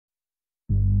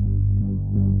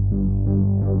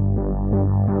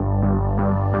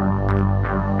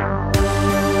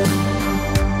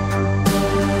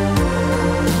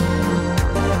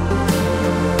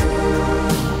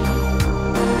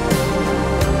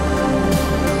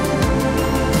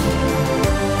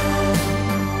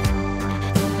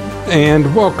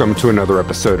and welcome to another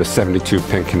episode of 72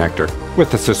 Pin Connector.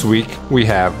 With us this week, we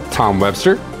have Tom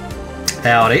Webster.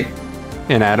 Howdy.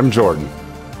 And Adam Jordan.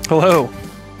 Hello.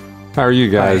 How are you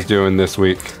guys doing this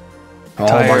week? Oh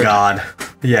my god.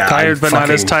 Yeah. Tired, but not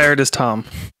as tired as Tom.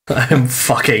 I'm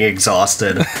fucking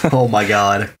exhausted. Oh my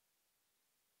god.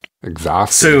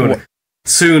 Exhausted?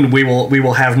 Soon we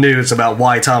will have news about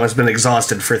why Tom has been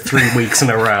exhausted for 3 weeks in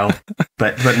a row.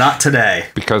 But not today.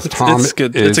 Because Tom is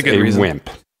a wimp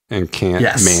and can't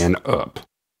man up.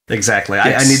 Exactly.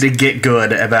 Yes. I need to get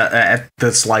good at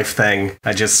this life thing.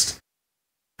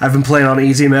 I've been playing on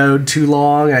easy mode too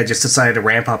long. I just decided to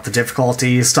ramp up the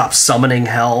difficulty, stop summoning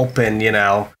help, and it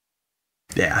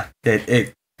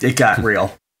got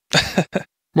real.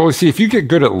 Well, see, if you get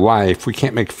good at life, we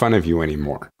can't make fun of you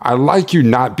anymore. I like you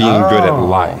not being good at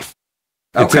life.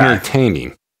 It's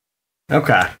entertaining.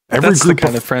 Okay. Every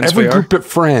group of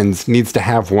friends needs to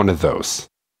have one of those.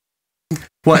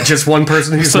 What, just one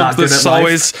person who's not good at life? It's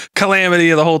always calamity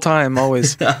the whole time,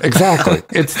 always. Exactly.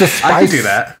 It's the spice. I can do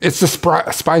that. It's the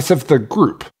spice of the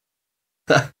group.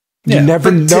 You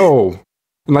never know.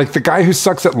 Like, the guy who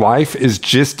sucks at life is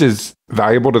just as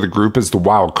valuable to the group as the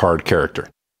wild card character.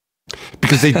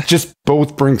 Because they just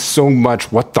both bring so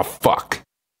much what the fuck.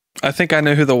 I think I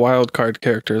know who the wild card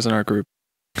character is in our group.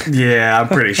 Yeah, I'm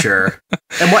pretty sure.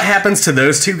 And what happens to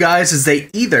those two guys is they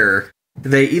either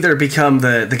become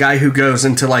the guy who goes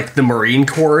into like the Marine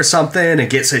Corps or something and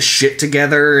gets his shit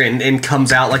together and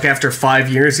comes out like after 5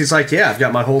 years. He's like, yeah, I've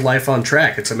got my whole life on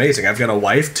track. It's amazing. I've got a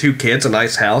wife, 2 kids, a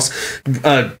nice house,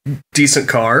 a decent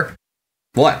car.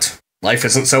 What? Life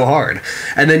isn't so hard.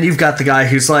 And then you've got the guy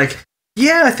who's like,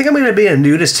 yeah, I think I'm going to be a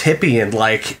nudist hippie in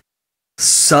like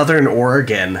Southern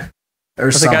Oregon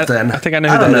or something. I think I know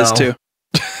who that is too.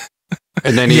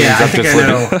 And then he ends up just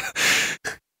living.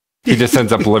 He just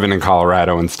ends up living in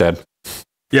Colorado instead.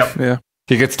 Yep. Yeah.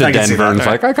 He gets to Denver and is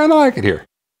like, I kind of like it here.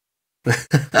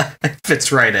 It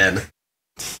fits right in.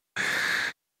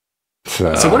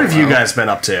 So what have you guys been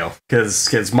up to?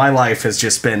 Because my life has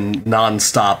just been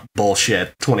nonstop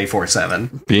bullshit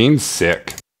 24/7. Being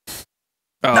sick.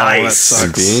 Oh, nice. That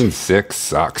sucks. Being sick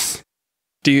sucks.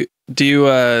 Do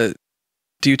you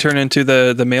turn into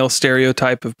the male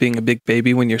stereotype of being a big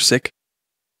baby when you're sick?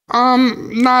 Not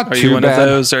too bad. Are you one of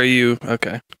those? Are you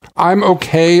okay? I'm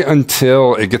okay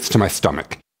until it gets to my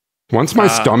stomach. Once my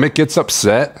stomach gets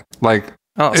upset, like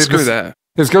screw that.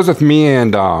 This goes with me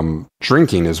and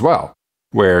drinking as well,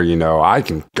 where I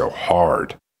can go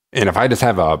hard, and if I just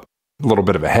have a little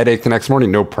bit of a headache the next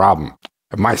morning, no problem.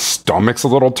 If my stomach's a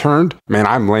little turned, man,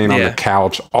 I'm laying on the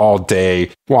couch all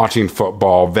day watching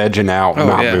football, vegging out,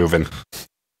 not moving.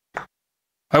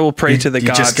 I will pray to the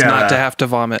gods not to have to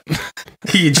vomit.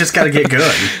 You just got to get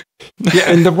good.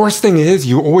 Yeah, and the worst thing is,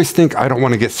 you always think, I don't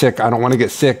want to get sick. I don't want to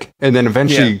get sick. And then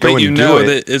eventually you go and do it. But you know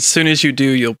that as soon as you do,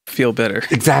 you'll feel better.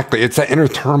 Exactly. It's that inner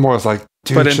turmoil. It's like,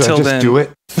 dude, should I just do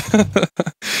it?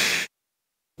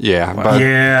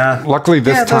 But luckily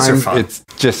this time it's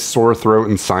just sore throat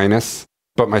and sinus.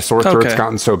 But my sore throat's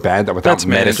gotten so bad that without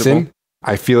medicine,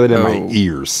 I feel it in my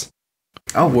ears.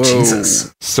 Oh, whoa.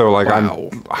 Jesus. So,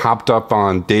 I'm hopped up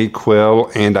on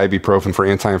Dayquil and ibuprofen for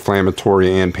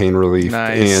anti-inflammatory and pain relief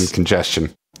and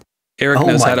congestion. Eric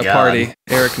knows how to party.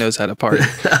 Eric knows how to party.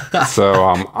 So,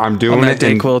 I'm doing on that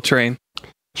Dayquil train.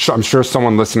 I'm sure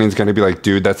someone listening is going to be like,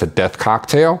 dude, that's a death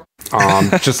cocktail.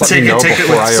 Just let me know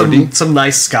before IOD. Some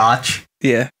nice scotch.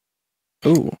 Yeah.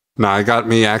 Ooh. Now, I got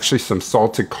me actually some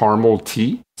salted caramel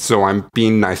tea, so I'm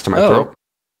being nice to my throat.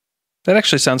 That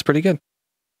actually sounds pretty good.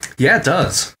 Yeah, it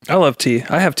does. I love tea.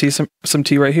 I have tea, some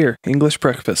tea right here. English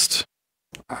breakfast.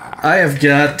 I have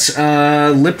got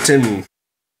Lipton.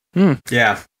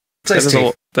 Yeah.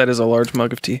 That is a large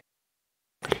mug of tea.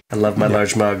 I love my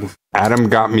large mug. Adam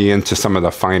got me into some of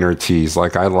the finer teas.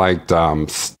 Like I liked,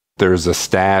 there's a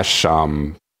stash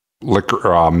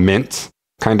liquor mint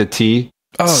kind of tea.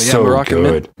 Oh, yeah, so Moroccan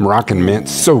good. mint. Moroccan mint,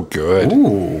 so good.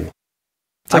 Ooh.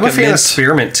 I'm a fan of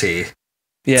spearmint tea.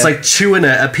 Yeah. It's like chewing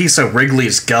a piece of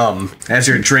Wrigley's gum as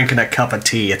you're drinking a cup of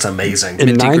tea. It's amazing.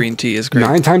 And Minty green tea is great.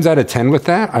 9 times out of 10 with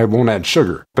that, I won't add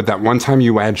sugar. But that one time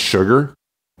you add sugar,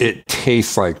 it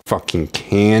tastes like fucking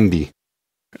candy.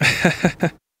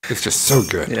 It's just so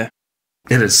good. Yeah.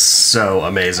 It is so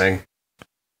amazing.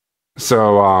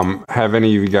 So, have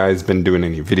any of you guys been doing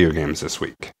any video games this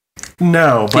week?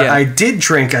 No, but I did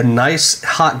drink a nice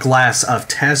hot glass of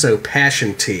Tazo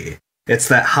Passion Tea. It's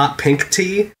that hot pink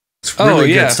tea. It's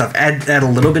really good stuff. Add a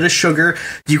little bit of sugar.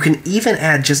 You can even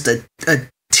add just a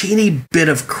teeny bit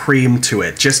of cream to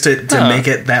it, just to make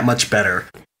it that much better.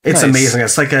 It's amazing.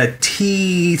 It's like a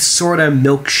tea sort of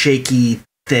milkshakey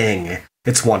thing.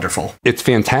 It's wonderful. It's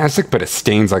fantastic, but it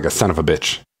stains like a son of a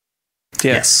bitch.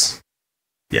 Yeah.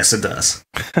 Yes, it does.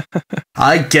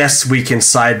 I guess we can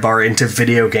sidebar into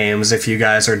video games if you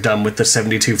guys are done with the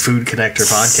 72 Food Connector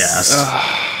podcast.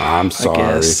 I'm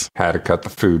sorry. Had to cut the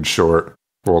food short.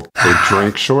 Well, the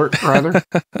drink short, rather.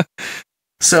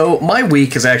 So my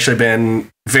week has actually been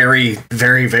very,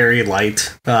 very, very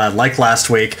light, like last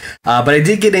week. But I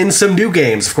did get in some new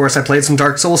games. Of course, I played some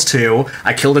Dark Souls 2.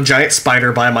 I killed a giant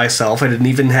spider by myself. I didn't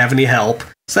even have any help.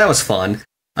 So that was fun.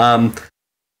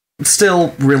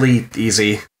 Still really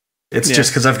easy. It's just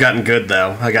because I've gotten good,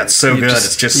 though. I got so good,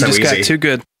 it's just so easy. You just got too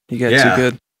good. You got too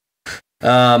good.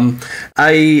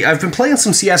 I've been playing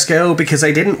some CSGO because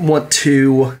I didn't want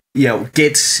to,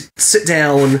 sit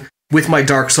down with my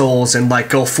Dark Souls and like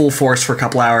go full force for a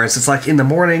couple hours. It's like in the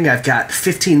morning, I've got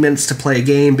 15 minutes to play a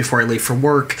game before I leave for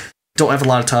work. Don't have a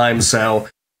lot of time, so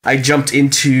I jumped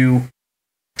into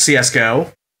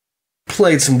CSGO,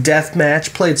 played some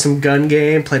deathmatch, played some gun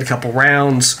game, played a couple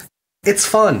rounds. It's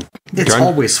fun. It's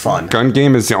always fun. Gun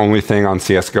game is the only thing on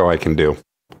CSGO I can do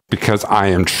because I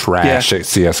am trash at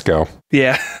CSGO.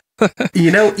 Yeah.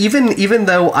 Even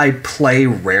though I play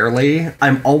rarely,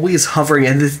 I'm always hovering,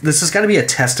 and this has got to be a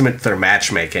testament to their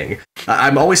matchmaking.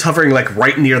 I'm always hovering like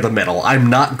right near the middle. I'm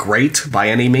not great by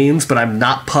any means, but I'm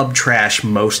not pub trash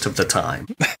most of the time.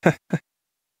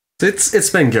 It's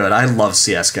been good. I love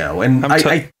CSGO, and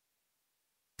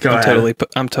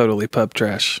I'm totally pub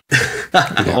trash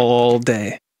all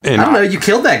day. And I don't know. You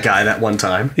killed that guy that one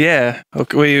time. Yeah,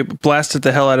 we blasted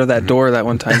the hell out of that door that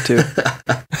one time too.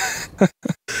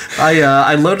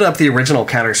 I loaded up the original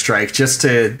Counter-Strike just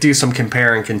to do some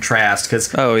compare and contrast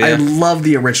because I love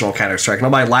the original Counter-Strike. And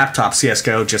on my laptop,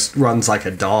 CSGO just runs like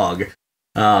a dog.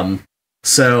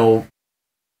 So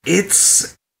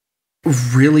it's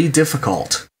really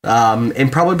difficult.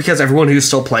 And probably because everyone who's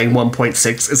still playing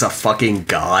 1.6 is a fucking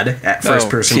god at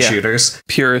first-person shooters.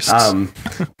 Purists.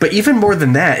 But even more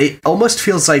than that, it almost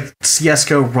feels like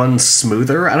CSGO runs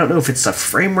smoother. I don't know if it's the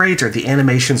frame rate or the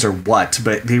animations or what,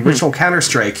 but the original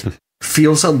Counter-Strike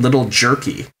feels a little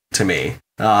jerky to me.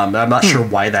 I'm not sure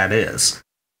why that is.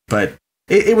 But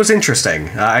it was interesting.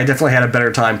 I definitely had a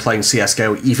better time playing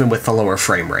CSGO even with the lower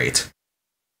frame rate.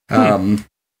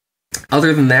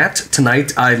 Other than that,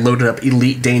 tonight I loaded up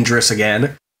Elite Dangerous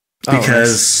again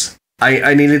because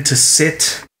I needed to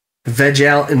sit, veg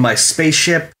out in my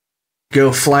spaceship,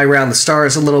 go fly around the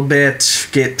stars a little bit,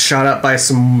 get shot up by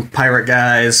some pirate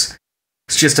guys.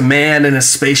 It's just a man in a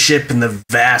spaceship in the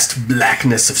vast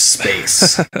blackness of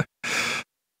space.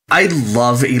 I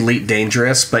love Elite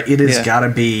Dangerous, but it has got to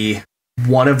be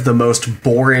one of the most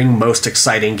boring, most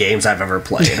exciting games I've ever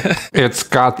played. It's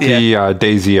got the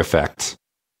Daisy effect.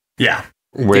 Yeah.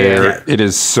 Where it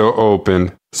is so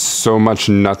open, so much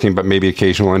nothing but maybe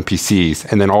occasional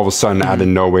NPCs, and then all of a sudden, out of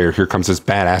nowhere, here comes this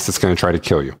badass that's going to try to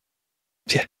kill you.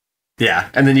 Yeah. Yeah,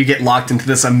 and then you get locked into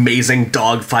this amazing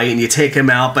dogfight, and you take him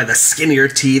out by the skin of your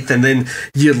teeth, and then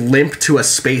you limp to a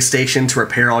space station to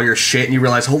repair all your shit, and you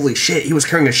realize, holy shit, he was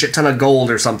carrying a shit ton of gold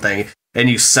or something, and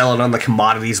you sell it on the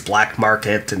commodities black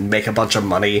market and make a bunch of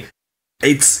money.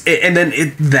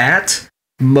 That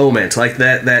moment, like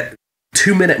that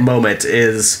 2-minute moment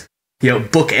is,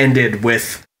 bookended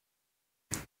with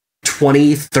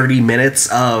 20-30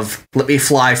 minutes of let me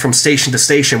fly from station to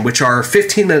station, which are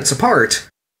 15 minutes apart,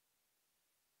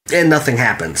 and nothing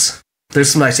happens.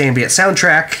 There's some nice ambient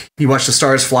soundtrack, you watch the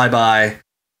stars fly by,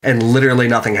 and literally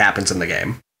nothing happens in the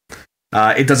game.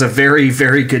 It does a very,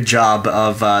 very good job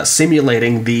of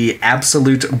simulating the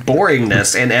absolute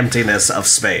boringness and emptiness of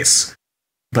space.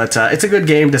 But it's a good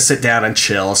game to sit down and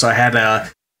chill, so I had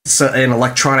an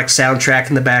electronic soundtrack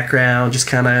in the background, just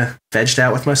kind of vegged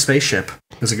out with my spaceship.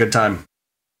 It was a good time.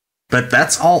 But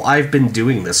that's all I've been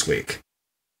doing this week.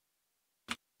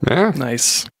 Yeah.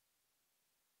 Nice.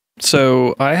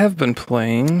 So I have been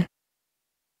playing a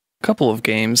couple of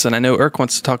games, and I know Irk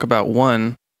wants to talk about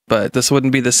one, but this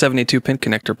wouldn't be the 72 Pin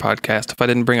Connector podcast if I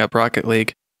didn't bring up Rocket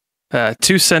League.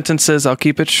 2 sentences, I'll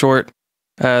keep it short.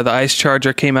 The Ice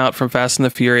Charger came out from Fast and the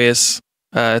Furious.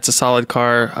 It's a solid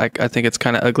car. I think it's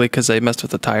kind of ugly because they messed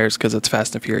with the tires because it's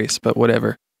Fast and Furious, but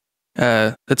whatever.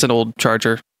 It's an old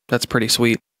Charger. That's pretty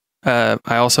sweet. I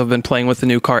also have been playing with the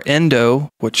new car Endo,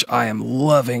 which I am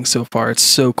loving so far. It's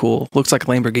so cool. Looks like a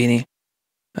Lamborghini.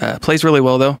 Plays really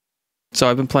well, though. So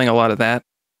I've been playing a lot of that.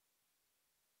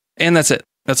 And that's it.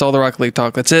 That's all the Rocket League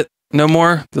talk. That's it. No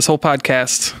more. This whole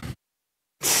podcast.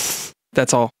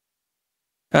 That's all.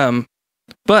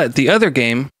 But the other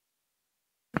game,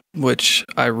 which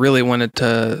I really wanted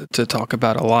to talk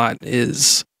about a lot,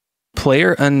 is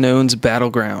PlayerUnknown's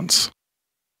Battlegrounds.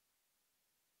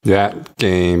 That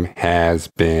game has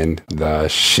been the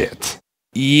shit.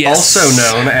 Yes. Also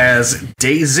known as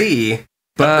DayZ,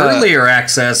 but earlier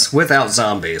access without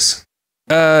zombies.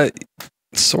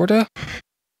 Sorta?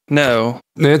 No.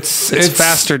 It's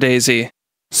faster DayZ.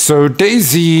 So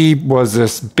DayZ was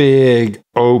this big,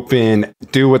 open,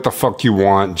 do what the fuck you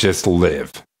want, just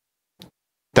live.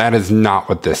 That is not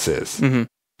what this is. Mm-hmm.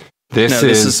 This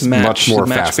is much more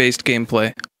match-based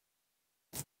gameplay.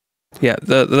 Yeah,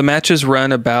 the matches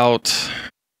run about...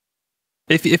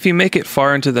 If you make it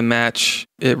far into the match,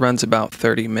 it runs about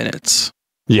 30 minutes.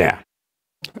 Yeah.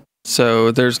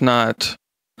 So there's not...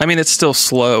 I mean, it's still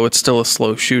slow. It's still a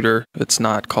slow shooter. It's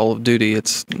not Call of Duty.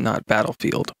 It's not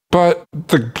Battlefield. But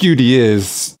the beauty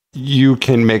is you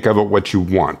can make of it what you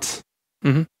want.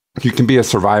 Mm-hmm. You can be a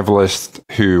survivalist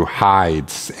who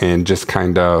hides and just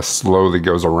kind of slowly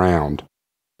goes around.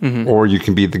 Mm-hmm. Or you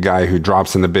can be the guy who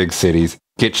drops in the big cities,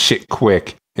 gets shit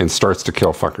quick, and starts to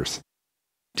kill fuckers.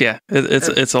 Yeah,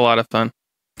 it's a lot of fun.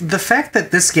 The fact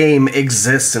that this game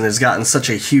exists and has gotten such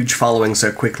a huge following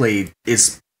so quickly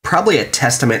is probably a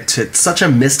testament to such a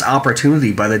missed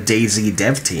opportunity by the DayZ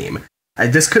dev team.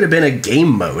 This could have been a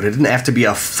game mode. It didn't have to be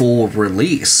a full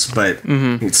release, but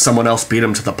someone else beat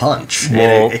him to the punch.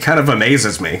 Well, and it kind of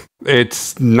amazes me.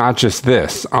 It's not just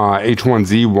this.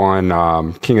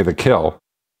 H1Z1 King of the Kill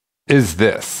is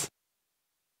this.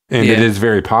 And it is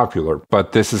very popular,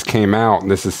 but this has came out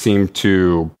and this has seemed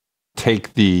to take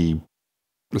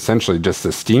essentially just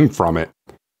the steam from it.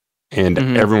 And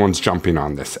everyone's jumping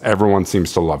on this. Everyone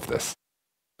seems to love this.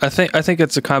 I think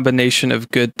it's a combination of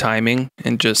good timing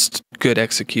and just good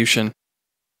execution.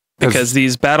 Because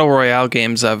these battle royale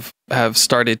games have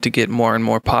started to get more and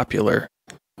more popular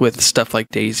with stuff like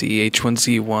DayZ,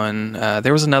 H1Z1.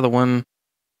 There was another one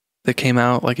that came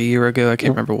out like a year ago. I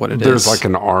can't remember what it is. There's like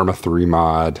an Arma 3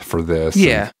 mod for this.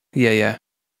 Yeah.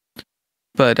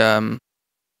 But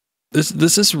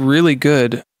this is really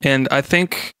good, and I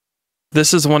think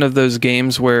this is one of those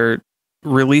games where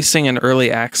releasing an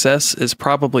early access is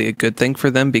probably a good thing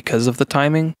for them because of the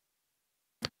timing.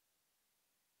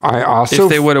 If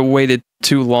they would have waited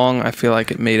too long, I feel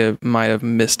like it might have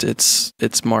missed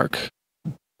its mark.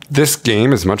 This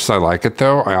game, as much as I like it,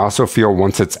 though, I also feel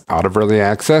once it's out of early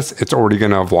access, it's already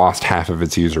going to have lost half of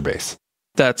its user base.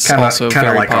 That's also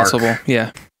very like possible. Arc.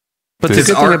 Yeah, but the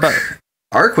good thing about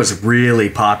Arc was really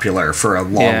popular for a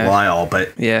long while,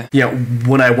 but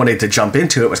when I wanted to jump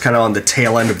into it, it was kind of on the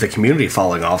tail end of the community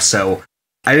falling off, so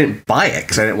I didn't buy it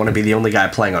because I didn't want to be the only guy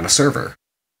playing on a server.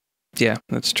 Yeah,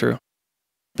 that's true.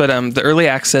 But the early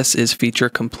access is feature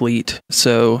complete,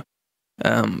 so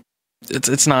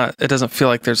it's not. It doesn't feel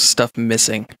like there's stuff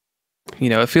missing.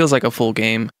 It feels like a full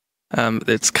game.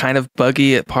 It's kind of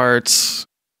buggy at parts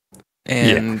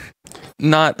and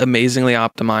not amazingly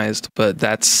optimized, but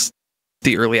that's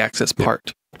the early access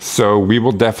part. So we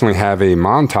will definitely have a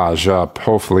montage up,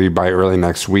 hopefully by early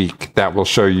next week, that will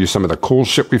show you some of the cool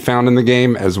shit we found in the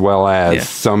game, as well as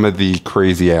some of the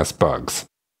crazy ass bugs.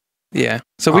 Yeah.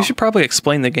 So we should probably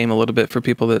explain the game a little bit for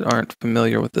people that aren't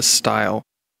familiar with the style.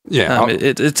 Yeah.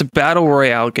 It's a battle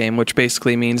royale game, which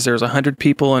basically means there's 100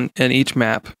 people in each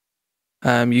map.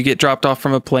 You get dropped off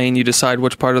from a plane. You decide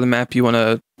which part of the map you want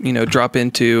to, drop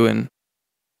into, and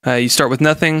you start with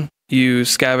nothing. You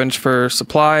scavenge for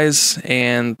supplies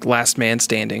and last man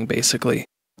standing, basically.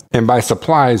 And by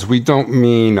supplies, we don't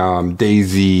mean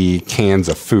DayZ cans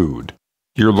of food.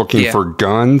 You're looking for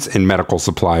guns and medical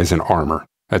supplies and armor.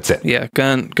 That's it. Yeah,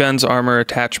 guns, armor,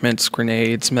 attachments,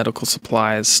 grenades, medical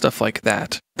supplies, stuff like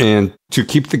that. And to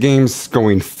keep the games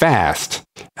going fast,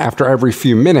 after every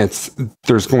few minutes,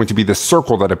 there's going to be this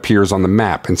circle that appears on the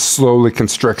map and slowly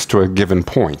constricts to a given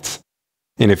point.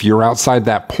 And if you're outside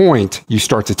that point, you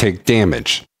start to take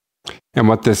damage. And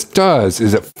what this does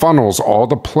is it funnels all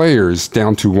the players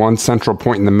down to one central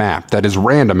point in the map that is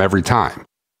random every time.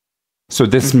 So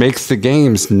this makes the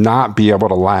games not be able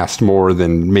to last more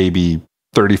than maybe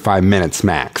 35 minutes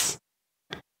max.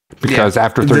 Because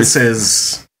after 30...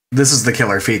 This is the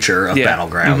killer feature of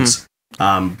Battlegrounds.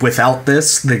 Without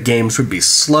this, the games would be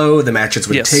slow, the matches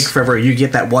would take forever. You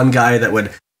get that one guy that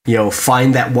would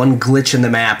find that one glitch in the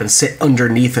map and sit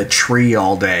underneath a tree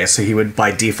all day, so he would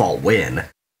by default win.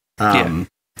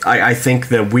 I think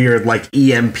the weird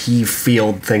EMP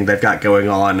field thing they've got going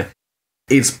on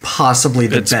is possibly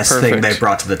the best thing they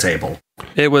brought to the table.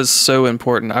 It was so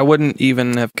important. I wouldn't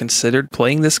even have considered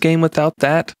playing this game without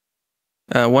that.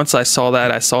 Once I saw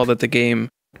that the game,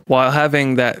 while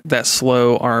having that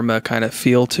slow Arma kind of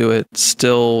feel to it,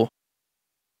 still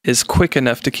is quick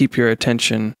enough to keep your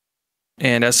attention.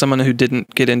 And as someone who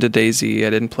didn't get into DayZ, I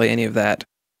didn't play any of that,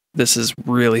 this has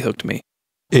really hooked me.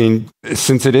 And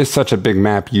since it is such a big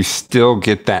map, you still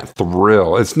get that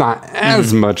thrill. It's not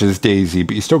as much as Daisy,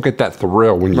 but you still get that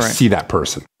thrill when you see that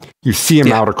person. You see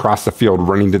them out across the field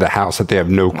running to the house that they have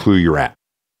no clue you're at.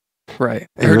 Right.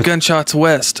 Heard gunshots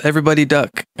west. Everybody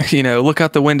duck. Look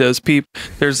out the windows, peep.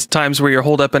 There's times where you're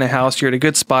holed up in a house. You're at a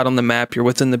good spot on the map. You're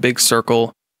within the big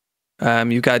circle.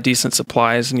 You've got decent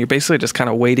supplies, and you're basically just kind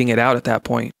of waiting it out at that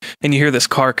point. And you hear this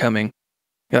car coming.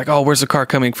 You're like, oh, where's the car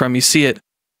coming from? You see it.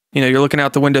 You're looking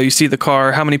out the window, you see the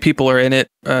car, how many people are in it?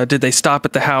 Did they stop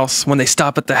at the house? When they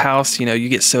stop at the house, you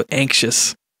get so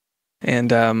anxious.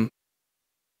 And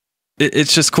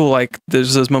it's just cool, like,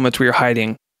 there's those moments where you're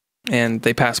hiding, and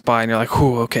they pass by, and you're like,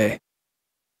 whew, okay.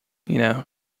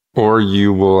 Or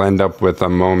you will end up with a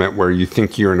moment where you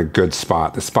think you're in a good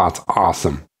spot. The spot's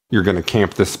awesome. You're going to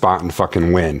camp this spot and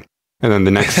fucking win. And then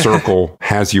the next circle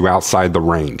has you outside the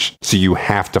range, so you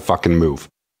have to fucking move.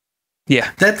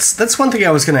 Yeah, that's one thing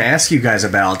I was going to ask you guys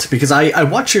about, because I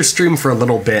watched your stream for a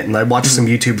little bit and I watched some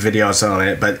YouTube videos on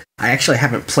it, but I actually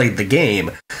haven't played the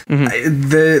game.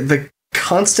 The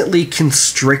constantly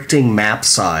constricting map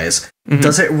size,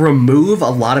 does it remove a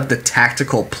lot of the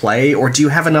tactical play, or do you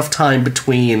have enough time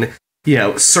between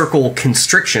circle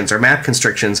constrictions or map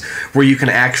constrictions where you can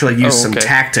actually use some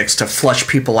tactics to flush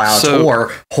people out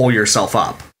or hole yourself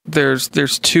up?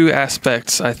 There's two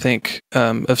aspects, I think,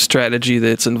 of strategy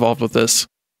that's involved with this.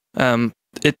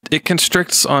 It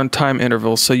constricts on time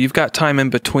intervals, so you've got time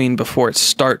in between before it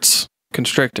starts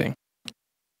constricting.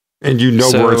 And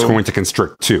where it's going to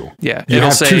constrict to. Yeah. You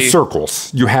have two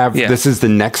circles. You have, this is the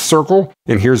next circle,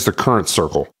 and here's the current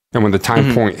circle. And when the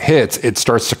time point hits, it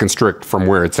starts to constrict from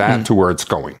where it's at to where it's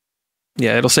going.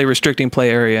 Yeah, it'll say restricting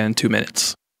play area in 2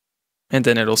 minutes. And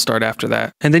then it'll start after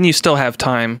that. And then you still have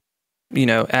time.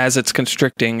 As it's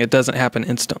constricting, it doesn't happen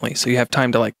instantly. So you have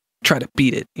time to like try to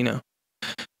beat it,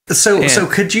 So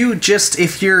could you just,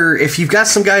 if you've got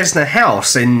some guys in the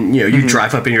house and you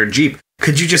drive up in your Jeep,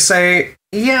 could you just say,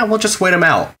 yeah, we'll just wait them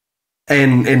out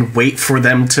and wait for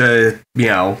them to,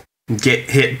 get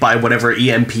hit by whatever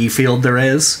EMP field there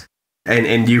is,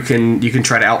 and you can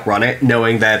try to outrun it,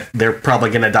 knowing that they're probably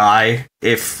gonna die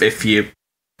if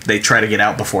they try to get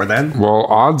out before then? Well,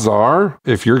 odds are,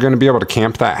 if you're going to be able to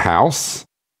camp that house,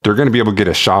 they're going to be able to get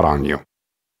a shot on you.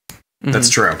 That's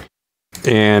true.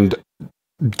 And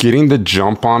getting the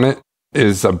jump on it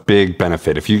is a big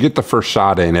benefit. If you get the first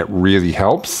shot in, it really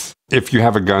helps if you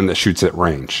have a gun that shoots at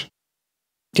range.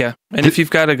 Yeah, and if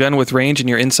you've got a gun with range and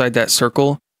you're inside that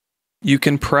circle, you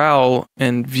can prowl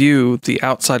and view the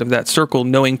outside of that circle,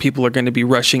 knowing people are going to be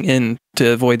rushing in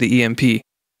to avoid the EMP.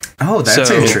 Oh,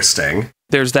 that's interesting.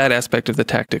 There's that aspect of the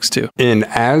tactics too. And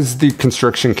as the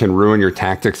constriction can ruin your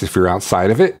tactics if you're outside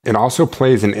of it, it also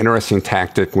plays an interesting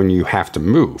tactic when you have to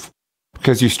move.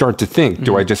 Because you start to think,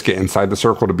 do I just get inside the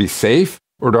circle to be safe?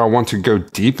 Or do I want to go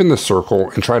deep in the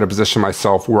circle and try to position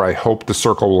myself where I hope the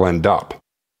circle will end up?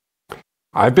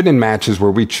 I've been in matches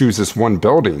where we choose this one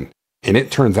building, and it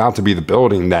turns out to be the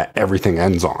building that everything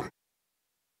ends on.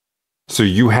 So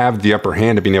you have the upper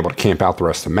hand of being able to camp out the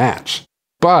rest of the match.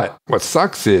 But what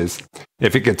sucks is,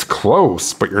 if it gets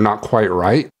close, but you're not quite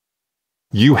right,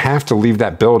 you have to leave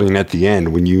that building at the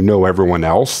end when you know everyone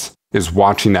else is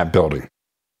watching that building.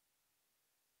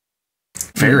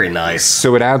 Very nice.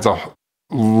 So it adds a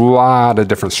lot of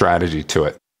different strategy to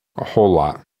it. A whole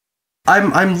lot.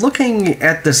 I'm looking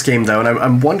at this game, though, and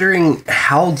I'm wondering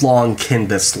how long can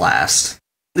this last?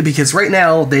 Because right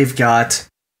now they've got,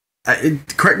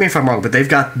 correct me if I'm wrong, but they've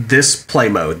got this play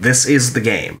mode. This is the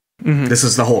game. This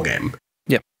is the whole game.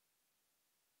 Yep.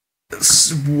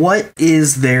 What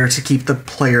is there to keep the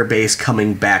player base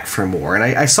coming back for more? And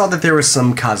I saw that there was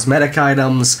some cosmetic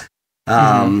items.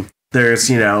 There's,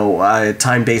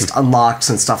 time-based unlocks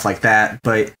and stuff like that.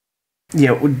 But,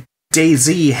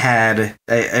 DayZ had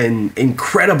an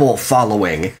incredible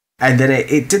following, and then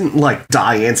it didn't,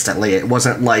 die instantly. It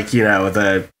wasn't like,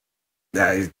 the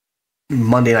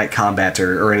Monday Night Combat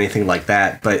or anything like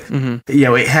that. But,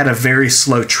 it had a very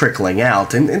slow trickling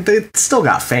out, and it still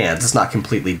got fans. It's not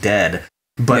completely dead.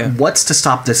 But what's to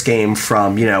stop this game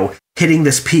from, hitting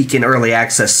this peak in early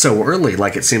access so early,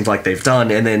 like it seems like they've done,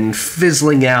 and then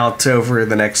fizzling out over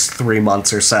the next 3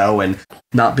 months or so and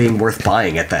not being worth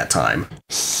buying at that time?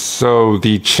 So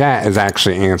the chat is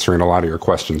actually answering a lot of your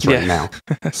questions right now.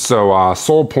 So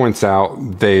Soul points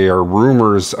out they are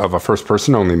rumors of a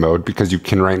first-person only mode because you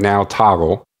can right now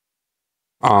toggle.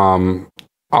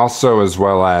 Also, as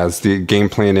well as the game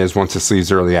plan is once this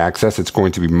leaves early access, it's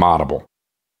going to be moddable,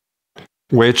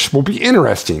 which will be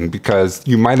interesting because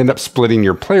you might end up splitting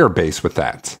your player base with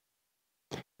that.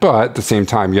 But at the same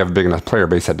time, you have a big enough player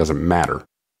base that doesn't matter.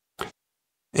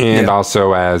 And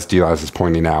also, as D-Laz is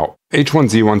pointing out,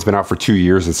 H1Z1's been out for 2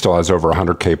 years and still has over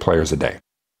 100K players a day.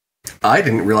 I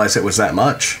didn't realize it was that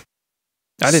much.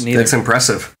 I didn't either. That's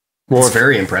impressive. Well, it's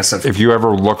very impressive. If you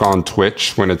ever look on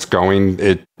Twitch when it's going,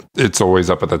 it's always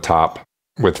up at the top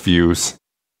with views.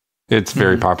 It's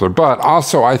very popular. But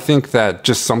also, I think that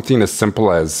just something as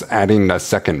simple as adding a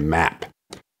second map.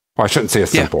 Well, I shouldn't say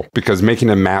as simple, because making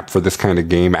a map for this kind of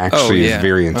game actually is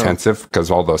very intensive because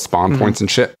all the spawn points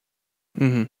and shit.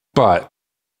 But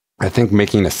I think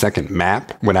making a second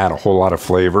map would add a whole lot of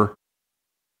flavor.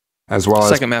 As well as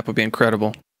second map would be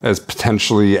incredible. As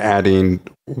potentially adding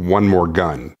one more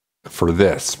gun for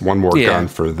this, one more gun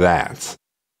for that.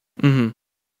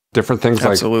 Different things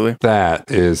like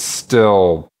that is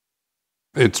still,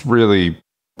 it's really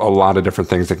a lot of different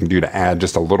things they can do to add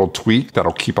just a little tweak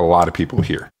that'll keep a lot of people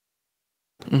here.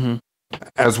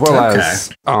 As well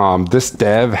as this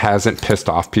dev hasn't pissed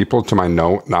off people to my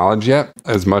knowledge yet,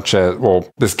 as much as, well,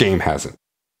 this game hasn't.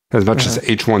 As much as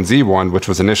H1Z1, which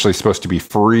was initially supposed to be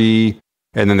free,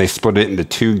 and then they split it into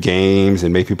 2 games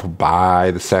and made people buy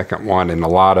the second one, and a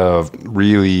lot of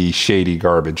really shady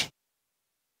garbage.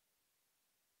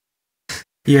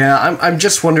 Yeah, I'm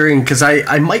just wondering, because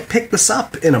I might pick this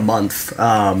up in a month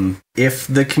if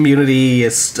the community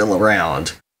is still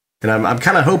around. And I'm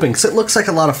kind of hoping, because it looks like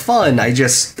a lot of fun. I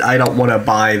don't want to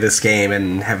buy this game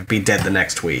and have it be dead the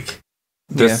next week.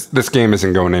 This game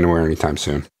isn't going anywhere anytime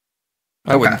soon.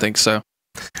 I wouldn't think so.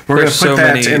 We're going to put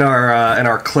that in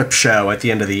our clip show at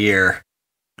the end of the year.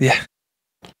 Yeah.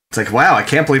 It's like, wow, I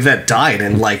can't believe that died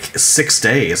in like 6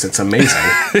 days. It's amazing.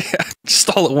 Just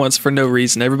all at once for no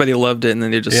reason. Everybody loved it, and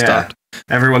then they just stopped.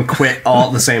 Everyone quit all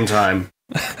at the same time.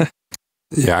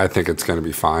 Yeah, I think it's going to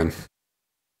be fine.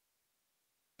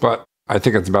 But I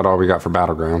think that's about all we got for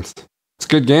Battlegrounds. It's a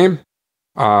good game.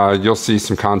 You'll see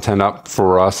some content up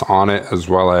for us on it, as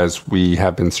well as we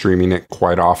have been streaming it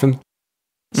quite often.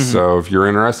 So if you're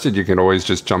interested, you can always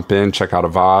just jump in, check out a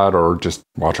VOD, or just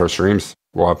watch our streams.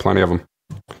 We'll have plenty of them.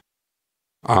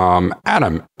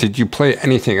 Adam, did you play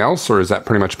anything else, or has that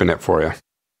pretty much been it for you?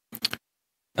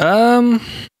 No,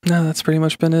 that's pretty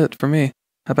much been it for me.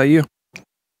 How about you?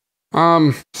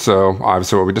 So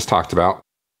obviously what we just talked about.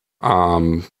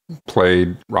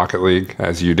 Played Rocket League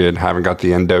as you did. Haven't got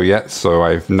the endo yet, so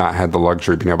I've not had the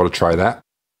luxury of being able to try that.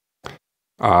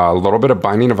 A little bit of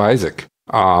Binding of Isaac.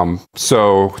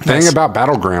 So thing about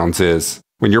Battlegrounds is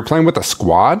when you're playing with a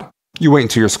squad, you wait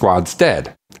until your squad's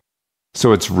dead.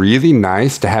 So it's really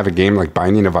nice to have a game like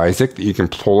Binding of Isaac that you can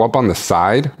pull up on the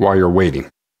side while you're waiting.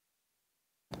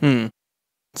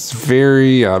 It's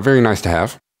very, very nice to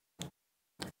have.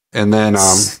 And then,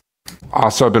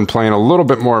 also I've been playing a little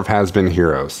bit more of Has Been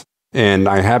Heroes. And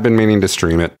I have been meaning to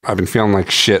stream it. I've been feeling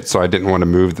like shit, so I didn't want to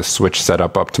move the Switch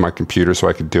setup up to my computer so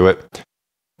I could do it.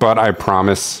 But I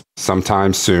promise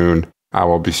sometime soon I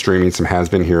will be streaming some Has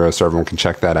Been Heroes so everyone can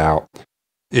check that out.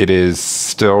 It is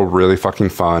still really fucking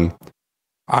fun.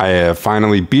 I have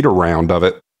finally beat a round of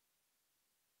it.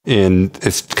 And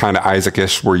it's kind of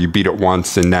Isaac-ish where you beat it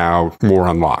once and now more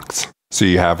unlocks. So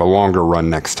you have a longer run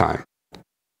next time.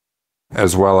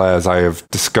 As well as I have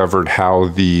discovered how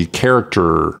the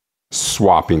character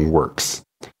swapping works.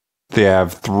 They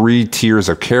have 3 tiers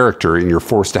of character and you're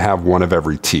forced to have one of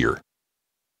every tier.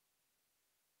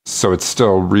 So it's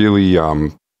still really,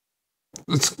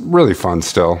 it's really fun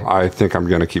still. I think I'm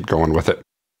going to keep going with it.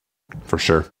 For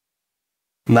sure.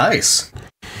 Nice.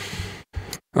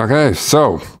 Okay,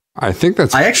 so I think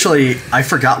that's... I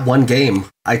forgot one game.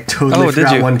 I totally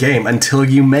forgot one game until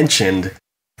you mentioned,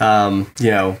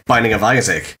 Binding of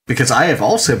Isaac. Because I have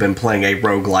also been playing a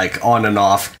roguelike on and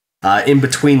off in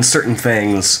between certain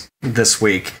things this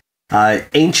week.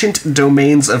 Ancient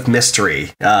Domains of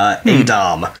Mystery,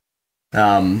 ADOM.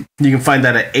 You can find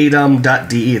that at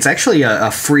adom.de. It's actually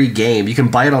a free game. You can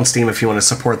buy it on Steam if you want to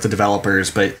support the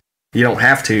developers, but you don't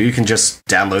have to. You can just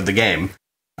download the game.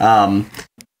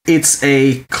 It's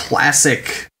a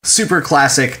classic, super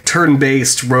classic,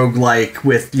 turn-based roguelike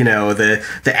with,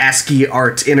 the ASCII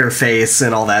art interface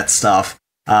and all that stuff.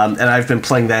 And I've been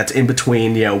playing that in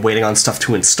between, waiting on stuff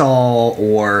to install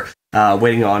or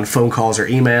waiting on phone calls or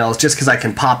emails, just because I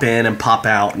can pop in and pop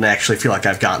out and actually feel like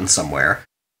I've gotten somewhere.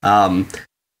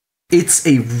 It's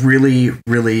a really,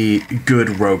 really good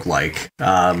roguelike.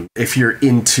 If you're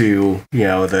into,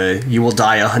 you will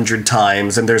die 100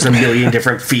 times, and there's a million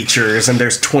different features, and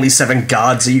there's 27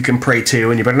 gods that you can pray to,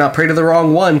 and you better not pray to the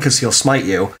wrong one, because he'll smite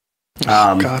you. In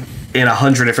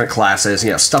 100 different classes,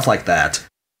 stuff like that.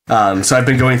 So I've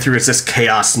been going through as this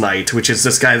Chaos Knight, which is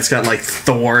this guy that's got,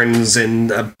 thorns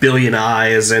and a billion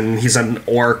eyes, and he's an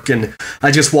orc, and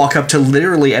I just walk up to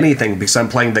literally anything, because I'm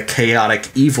playing the chaotic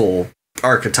evil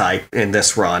archetype in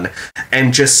this run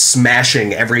and just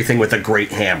smashing everything with a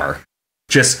great hammer.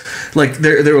 Just like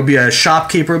there will be a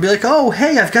shopkeeper who'll be like, oh,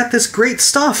 hey, I've got this great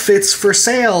stuff. It's for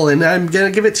sale and I'm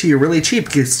going to give it to you really cheap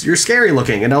because you're scary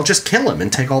looking, and I'll just kill him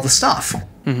and take all the stuff.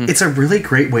 Mm-hmm. It's a really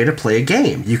great way to play a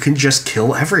game. You can just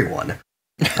kill everyone.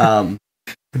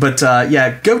 But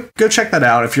go check that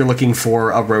out if you're looking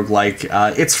for a roguelike.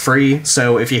 It's free,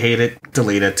 so if you hate it,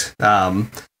 delete it.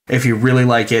 If you really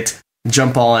like it,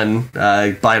 jump on,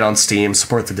 buy it on Steam,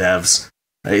 support the devs.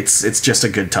 It's just a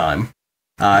good time.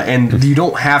 And you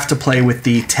don't have to play with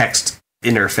the text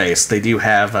interface. They do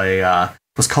have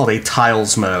what's called a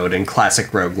tiles mode in classic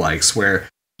roguelikes, where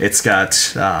it's got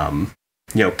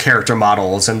character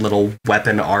models and little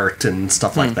weapon art and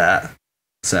stuff like that.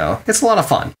 So it's a lot of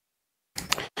fun.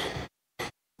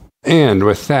 And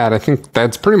with that, I think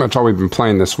that's pretty much all we've been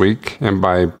playing this week. And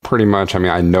by pretty much, I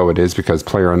mean, I know it is because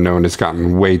Playernknown has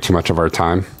gotten way too much of our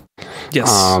time.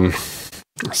 Yes.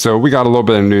 So we got a little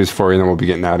bit of news for you, and then we'll be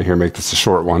getting out of here, make this a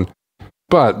short one.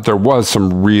 But there was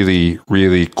some really,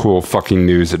 really cool fucking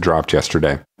news that dropped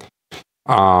yesterday.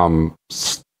 Microsoft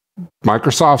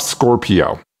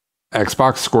Scorpio,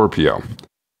 Xbox Scorpio,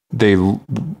 they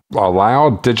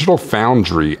allow Digital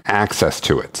Foundry access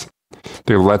to it.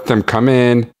 They let them come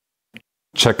in,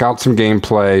 check out some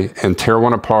gameplay, and tear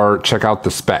one apart, check out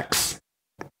the specs.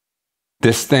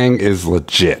 This thing is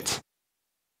legit.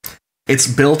 It's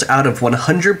built out of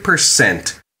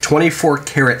 100%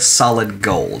 24-karat solid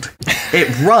gold.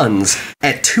 It runs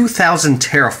at 2,000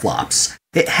 teraflops.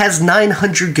 It has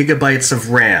 900 gigabytes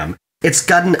of RAM. It's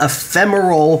got an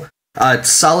ephemeral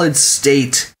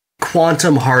solid-state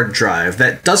quantum hard drive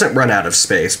that doesn't run out of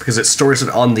space because it stores it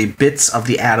on the bits of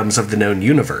the atoms of the known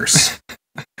universe.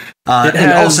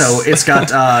 And also, it's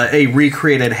got a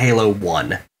recreated Halo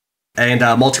 1. And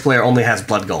multiplayer only has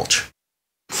Blood Gulch.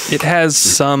 It has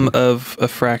some of a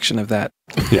fraction of that.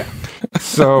 Yeah.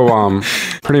 So,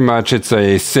 pretty much it's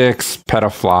a 6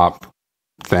 petaflop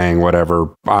thing,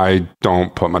 whatever. I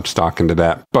don't put much stock into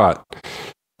that. But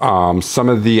some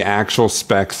of the actual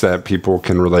specs that people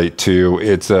can relate to,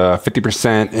 it's a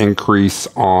 50% increase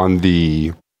on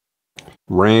the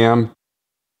RAM.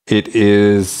 It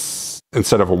is,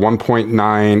 instead of a 1.9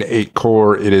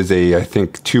 8-core, it is a, I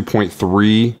think,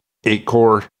 2.3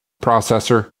 8-core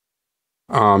processor.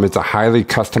 It's a highly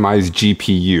customized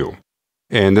GPU.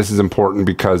 And this is important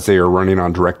because they are running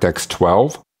on DirectX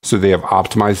 12. So they have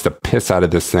optimized the piss out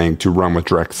of this thing to run with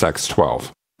DirectX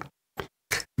 12.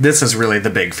 This is really the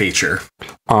big feature.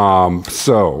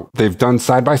 So they've done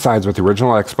side-by-sides with the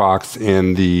original Xbox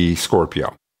and the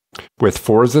Scorpio. With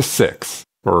Forza 6,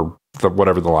 or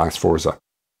whatever the last Forza.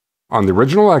 On the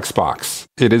original Xbox,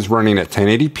 it is running at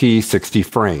 1080p 60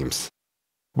 frames,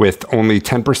 with only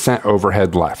 10%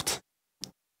 overhead left.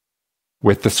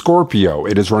 With the Scorpio,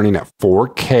 it is running at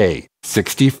 4K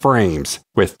 60 frames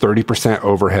with 30%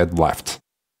 overhead left.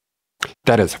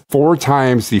 That is 4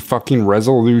 times the fucking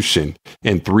resolution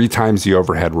and 3 times the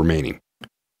overhead remaining.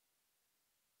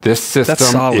 This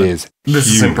system is huge. This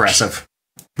is impressive.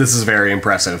 This is very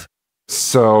impressive.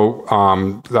 So,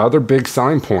 the other big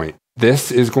selling point,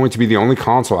 this is going to be the only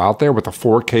console out there with a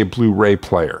 4K Blu-ray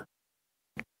player.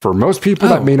 For most people,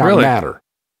 that may not matter.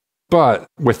 But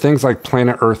with things like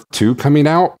Planet Earth 2 coming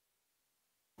out,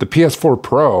 the PS4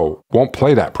 Pro won't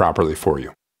play that properly for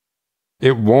you.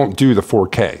 It won't do the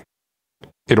 4K.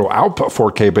 It'll output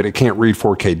 4K, but it can't read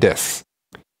 4K discs.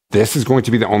 This is going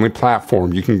to be the only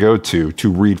platform you can go to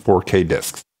read 4K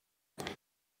discs.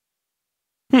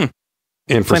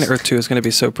 And Planet Earth 2 is going to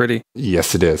be so pretty.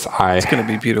 Yes, it is. It's going to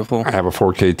be beautiful. I have a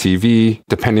 4K TV.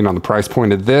 Depending on the price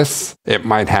point of this, it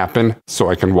might happen, so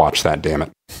I can watch that, damn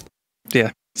it.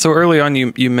 Yeah. So early on,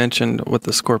 you mentioned with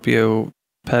the Scorpio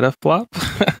petaflop.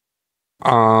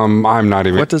 I'm not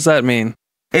even. What does that mean?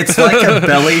 It's like a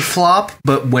belly flop,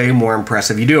 but way more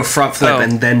impressive. You do a front flip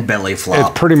and then belly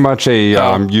flop. It's pretty much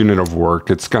a unit of work.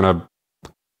 It's gonna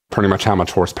pretty much how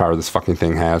much horsepower this fucking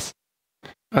thing has.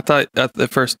 I thought at the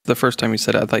first time you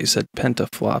said it, I thought you said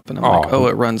pentaflop, and I'm like,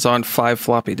 it runs on 5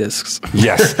 floppy disks.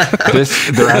 Yes,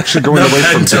 they're actually going away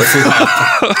from disks.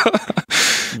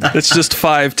 It's just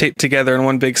 5 taped together in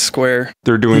one big square.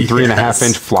 They're doing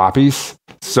 3.5-inch floppies,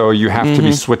 so you have to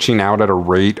be switching out at a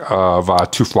rate of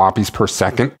 2 floppies per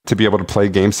second to be able to play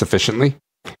games sufficiently.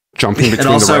 Jumping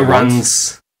between the right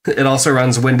ones. It also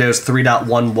runs Windows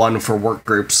 3.11 for work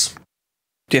groups.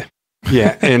 Yeah.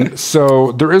 Yeah, and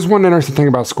so there is one interesting thing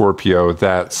about Scorpio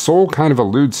that Soul kind of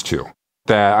alludes to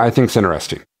that I think is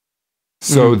interesting.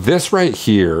 So this right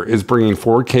here is bringing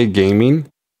 4K gaming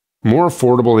more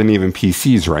affordable than even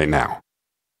PCs right now.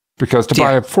 Because to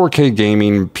buy a 4K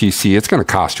gaming PC, it's going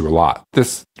to cost you a lot.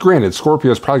 Granted,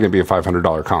 Scorpio is probably going to be a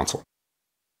 $500 console.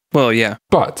 Well, yeah.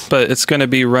 But it's going to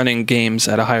be running games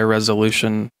at a higher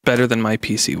resolution better than my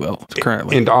PC will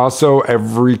currently. And also,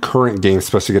 every current game is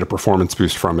supposed to get a performance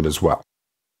boost from it as well.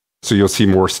 So you'll see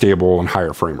more stable and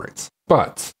higher frame rates.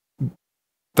 But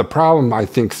the problem, I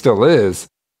think, still is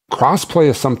crossplay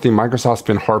is something Microsoft's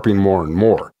been harping more and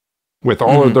more, with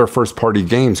all of their first-party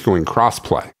games going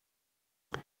crossplay.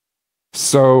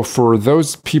 So for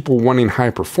those people wanting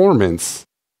high performance,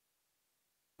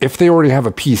 if they already have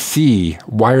a PC,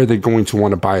 why are they going to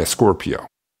want to buy a Scorpio?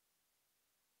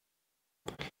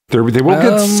 They will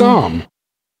get some,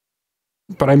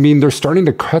 but I mean, they're starting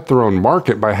to cut their own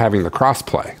market by having the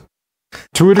crossplay.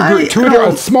 To a degree,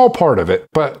 a small part of it,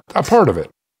 but a part of it.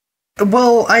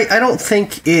 Well, I don't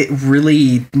think it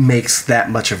really makes that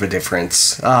much of a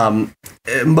difference.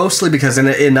 Mostly because,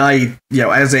 and I,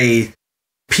 as a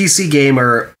PC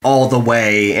gamer all the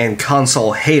way and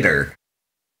console hater,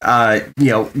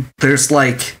 there's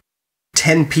like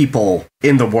 10 people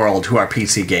in the world who are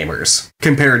PC gamers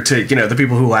compared to, the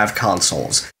people who have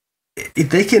consoles.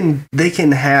 They can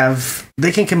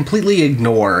completely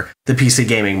ignore the PC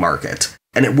gaming market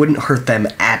and it wouldn't hurt them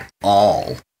at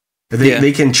all.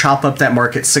 They can chop up that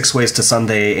market 6 ways to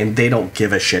Sunday and they don't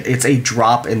give a shit. It's a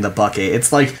drop in the bucket.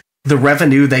 It's like the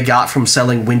revenue they got from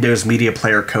selling Windows Media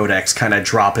Player codecs kind of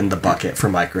drop in the bucket for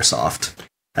Microsoft.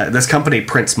 This company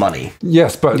prints money.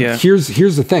 Yes, but here's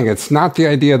the thing. It's not the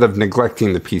idea of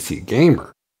neglecting the PC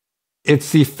gamer.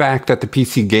 It's the fact that the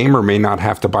PC gamer may not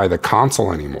have to buy the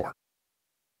console anymore.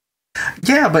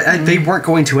 Yeah, but they weren't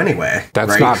going to anyway.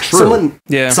 That's right? not true. Someone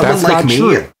That's like not me,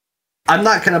 true. I'm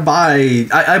not going to buy...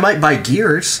 I might buy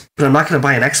Gears, but I'm not going to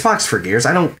buy an Xbox for Gears.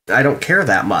 I don't care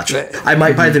that much. I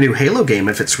might buy the new Halo game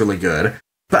if it's really good,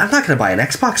 but I'm not going to buy an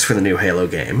Xbox for the new Halo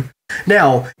game.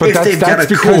 Now, if they've got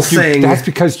a cool thing... That's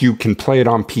because you can play it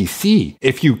on PC.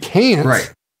 If you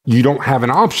can't, you don't have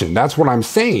an option. That's what I'm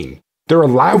saying. They're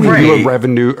allowing you a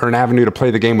revenue or an avenue to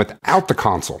play the game without the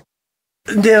console.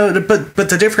 No, but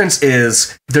the difference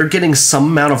is they're getting some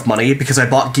amount of money because I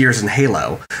bought Gears and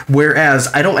Halo, whereas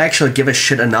I don't actually give a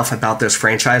shit enough about those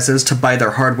franchises to buy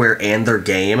their hardware and their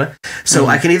game. So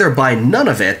I can either buy none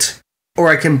of it or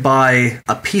I can buy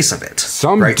a piece of it.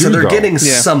 So they're getting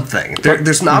something.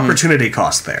 There's an opportunity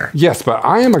cost there. Yes, but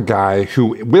I am a guy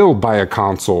who will buy a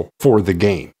console for the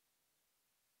game.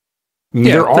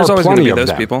 Yeah, there are always plenty of those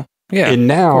them. people. Yeah, and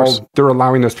now they're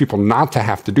allowing those people not to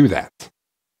have to do that.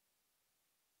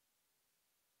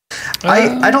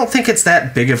 I don't think it's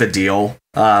that big of a deal,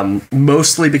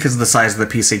 mostly because of the size of the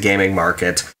PC gaming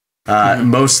market,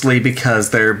 mostly because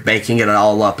they're baking it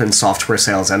all up in software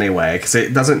sales anyway, because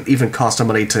it doesn't even cost them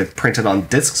money to print it on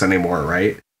discs anymore,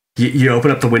 right? You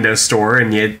open up the Windows Store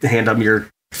and you hand them your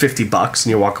 $50 and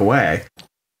you walk away.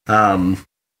 I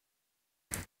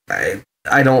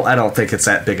don't think it's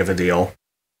that big of a deal.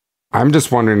 I'm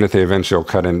just wondering if they eventually will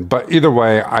cut in. But either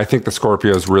way, I think the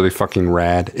Scorpio is really fucking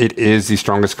rad. It is the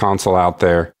strongest console out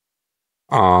there.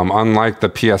 Unlike the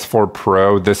PS4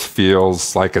 Pro, this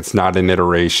feels like it's not an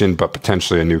iteration, but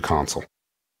potentially a new console.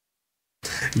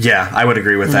 Yeah, I would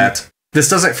agree with that. This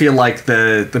doesn't feel like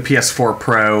the PS4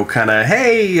 Pro kind of,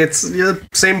 hey, it's the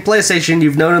same PlayStation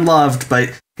you've known and loved, but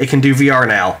it can do VR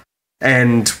now.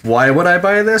 And why would I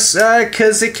buy this?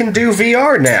 Because it can do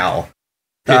VR now.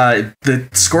 The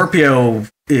Scorpio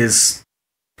is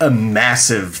a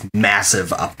massive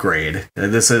upgrade.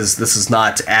 This is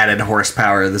not added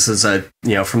horsepower. This is a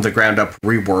from the ground up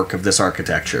rework of this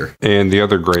architecture. And the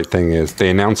other great thing is they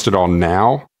announced it all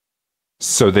now,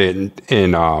 so that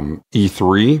in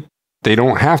E3 they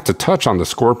don't have to touch on the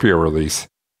Scorpio release.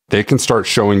 They can start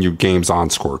showing you games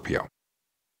on Scorpio.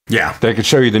 Yeah, they could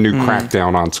show you the new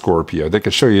Crackdown on Scorpio. They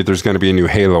could show you there's going to be a new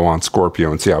Halo on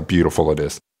Scorpio and see how beautiful it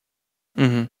is.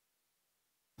 Right.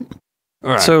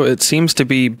 So it seems to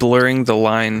be blurring the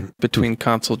line between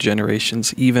console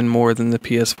generations even more than the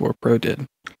PS4 Pro did.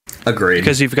 Agreed.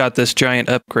 Because you've got this giant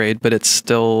upgrade, but it's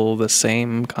still the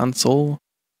same console.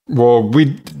 Well,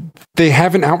 they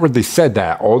haven't outwardly said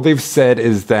that. All they've said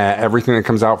is that everything that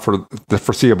comes out for the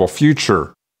foreseeable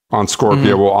future on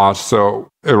Scorpio will also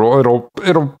they'll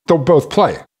both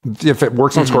play. If it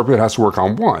works on Scorpio, it has to work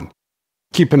on one.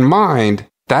 Keep in mind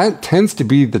that tends to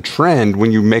be the trend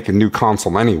when you make a new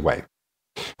console anyway.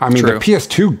 I mean, the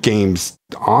PS2 games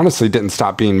honestly didn't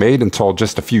stop being made until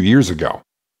just a few years ago.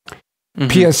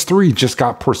 PS3 just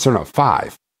got Persona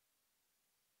 5.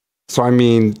 So, I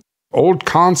mean, old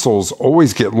consoles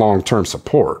always get long-term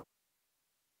support.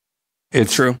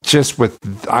 It's just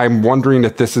I'm wondering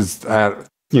if this is,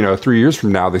 3 years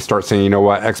from now, they start saying, you know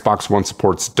what, Xbox One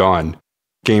support's done.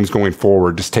 games going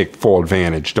forward, just take full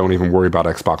advantage. Don't even worry about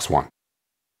Xbox One.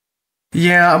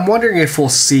 Yeah, I'm wondering if we'll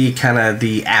see kind of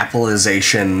the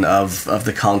Appleization of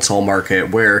the console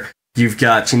market, where you've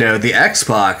got, you know, the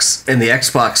Xbox and the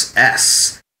Xbox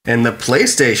S, and the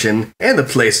PlayStation and the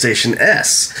PlayStation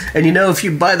S. And you know, if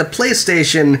you buy the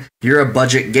PlayStation, you're a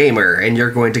budget gamer, and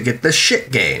you're going to get the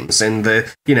shit games, and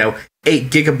the, you know,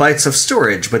 8 gigabytes of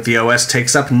storage, but the OS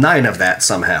takes up 9 of that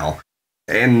somehow.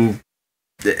 And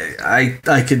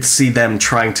I could see them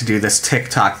trying to do this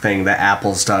TikTok thing that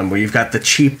Apple's done, where you've got the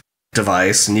cheap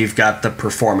device and you've got the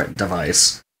performant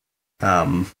device.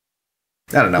 I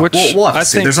don't know. We'll have to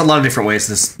see. There's a lot of different ways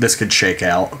this could shake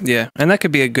out. Yeah, and that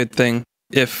could be a good thing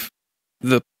if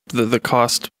the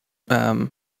cost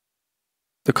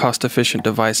efficient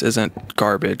device isn't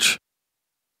garbage.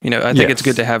 You know, I think it's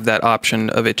good to have that option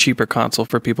of a cheaper console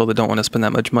for people that don't want to spend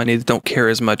that much money, that don't care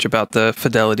as much about the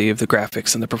fidelity of the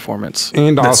graphics and the performance.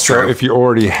 And also, if you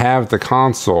already have the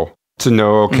console, to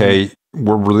know, okay,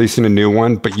 we're releasing a new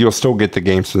one, but you'll still get the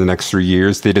games for the next 3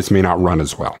 years. They just may not run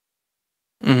as well.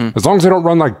 As long as they don't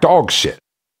run like dog shit,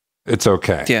 it's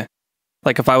okay. Yeah.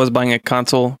 Like if I was buying a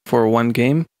console for one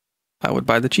game, I would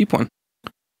buy the cheap one.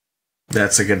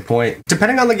 That's a good point.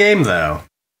 Depending on the game, though.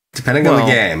 Depending on the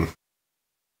game.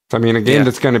 I mean, a game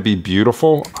that's going to be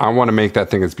beautiful, I want to make that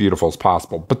thing as beautiful as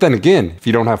possible. But then again, if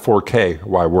you don't have 4K,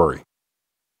 why worry?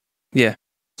 Yeah.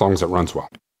 As long as it runs well.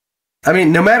 I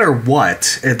mean, no matter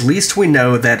what, at least we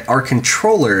know that our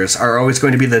controllers are always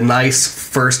going to be the nice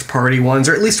first-party ones,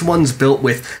 or at least ones built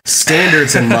with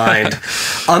standards in mind.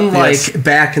 Unlike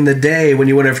back in the day when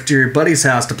you went over to your buddy's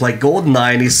house to play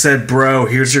GoldenEye, and he said, bro,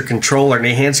 here's your controller, and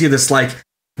he hands you this, like,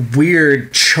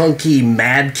 weird, chunky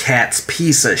Mad Catz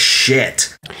piece of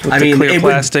shit. With the clear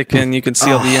plastic, and you can see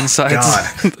all the insides.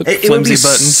 God. The it would be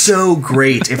buttons. So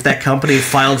great if that company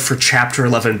filed for Chapter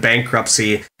 11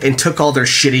 bankruptcy and took all their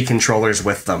shitty controllers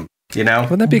with them. You know?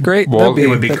 Wouldn't that be great? Well, it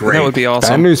would be great. That would be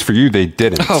awesome. Bad news for you, they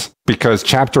didn't. Because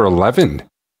Chapter 11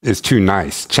 is too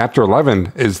nice. Chapter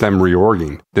 11 is them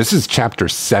reorging. This is Chapter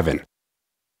 7.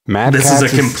 This is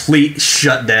a complete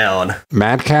shutdown.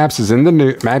 Mad Catz is in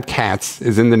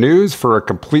the news for a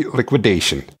complete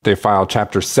liquidation. They filed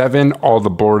Chapter 7, all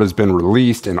the board has been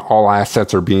released, and all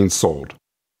assets are being sold.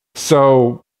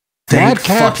 So, Thank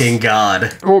fucking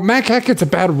God. Well, Mad Catz gets a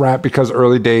bad rap because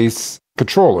early days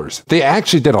controllers. They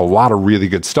actually did a lot of really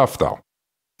good stuff, though.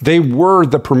 They were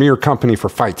the premier company for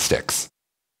fight sticks.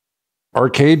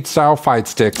 Arcade-style fight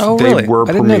sticks, they were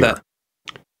I premier. didn't know that.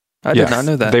 I did not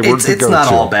know that. It's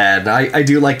not all bad. I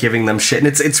do like giving them shit, and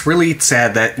it's really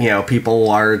sad that, you know, people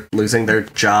are losing their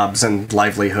jobs and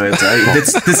livelihoods.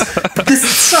 This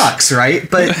sucks, right?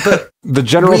 But the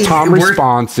general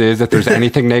response is, if there's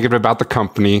anything negative about the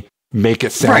company, make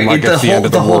it sound like it's the end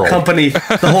of the world.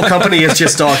 The whole company is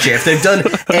just dog shit. If they've done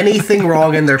anything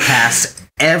wrong in their past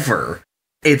ever,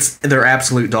 they're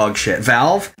absolute dog shit.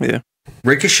 Valve,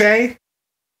 Ricochet,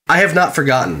 I have not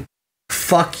forgotten.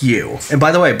 Fuck you. And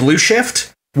by the way, Blue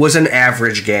Shift was an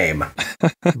average game.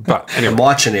 But anyway, I'm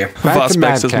watching you.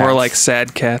 Vospex is more like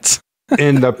Sad Cats.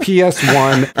 In the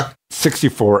PS1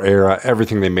 64 era,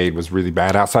 everything they made was really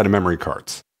bad outside of memory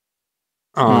cards.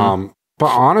 But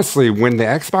honestly, when the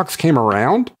Xbox came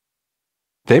around,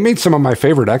 they made some of my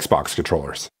favorite Xbox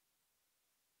controllers.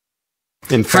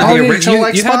 In fact, the original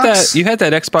Xbox? You had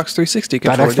that Xbox 360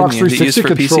 controller, that Xbox 360 for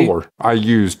controller PC? I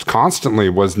used constantly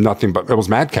was nothing but, it was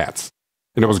Mad Catz.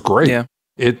 And it was great. Yeah.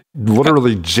 It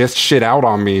literally just shit out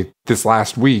on me this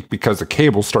last week because the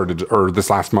cable started, or this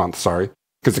last month, sorry,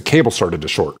 because the cable started to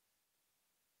short.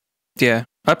 Yeah.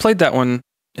 I played that one.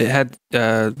 It had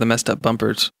the messed up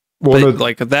bumpers. Well,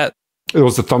 like that. It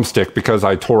was the thumbstick because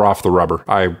I tore off the rubber.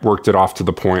 I worked it off to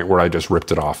the point where I just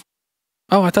ripped it off.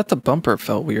 Oh, I thought the bumper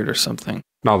felt weird or something.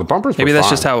 No, the bumpers Maybe were that's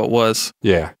fine. just how it was.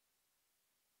 Yeah.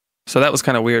 So that was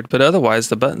kind of weird. But otherwise,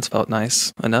 the buttons felt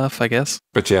nice enough, I guess.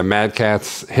 But yeah, Mad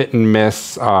Catz, hit and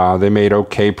miss. They made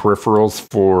okay peripherals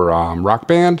for Rock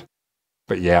Band.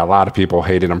 But yeah, a lot of people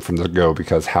hated them from the go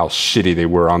because how shitty they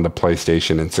were on the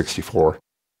PlayStation and 64.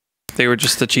 They were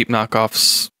just the cheap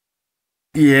knockoffs.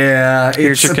 Yeah.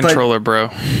 Here's your controller, bro.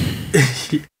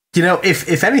 You know,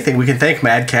 if anything, we can thank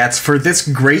Mad Catz for this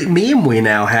great meme we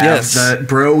now have. Yes. The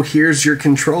bro, here's your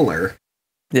controller.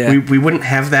 Yeah. We wouldn't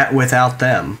have that without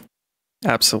them.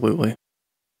 Absolutely.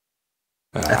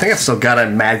 I think I've still got a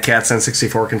Mad Catz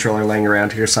N64 controller laying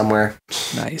around here somewhere.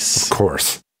 Nice. Of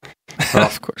course.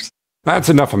 Of course. That's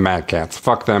enough of Mad Catz.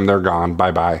 Fuck them. They're gone.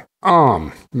 Bye-bye.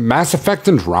 Mass Effect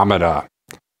Andromeda.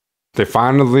 They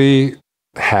finally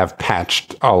have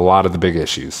patched a lot of the big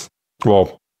issues.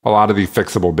 Well, a lot of the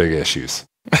fixable big issues.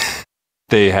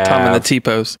 They have Tom and the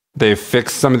T-pose. They've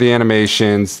fixed some of the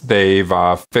animations. They've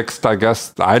fixed, I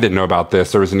guess, I didn't know about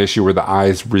this. There was an issue where the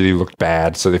eyes really looked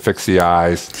bad, so they fixed the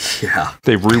eyes. Yeah.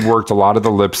 They've reworked a lot of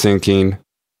the lip syncing.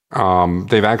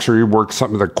 They've actually reworked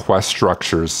some of the quest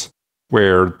structures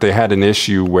where they had an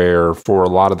issue where for a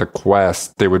lot of the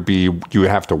quests, you would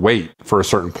have to wait for a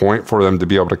certain point for them to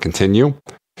be able to continue.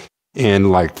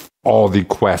 And like all the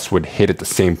quests would hit at the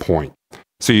same point.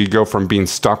 So you go from being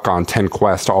stuck on 10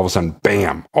 quests to all of a sudden,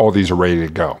 bam, all these are ready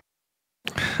to go.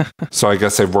 So I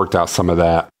guess they've worked out some of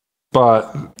that.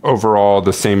 But overall,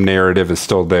 the same narrative is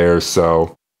still there.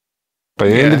 So by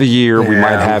the end of the year, we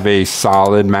might have a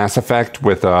solid Mass Effect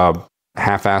with a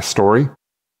half-assed story.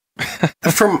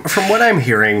 From what I'm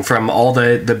hearing from all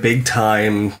the big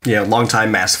time, long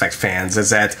time Mass Effect fans, is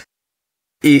that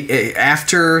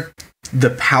after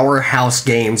the powerhouse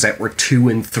games that were 2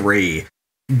 and 3,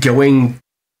 going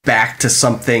back to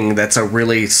something that's a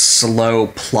really slow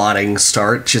plotting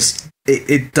start, just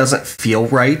it doesn't feel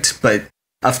right. But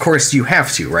of course you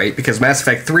have to, right? Because Mass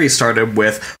Effect 3 started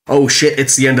with, oh shit,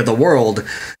 it's the end of the world,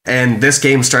 and this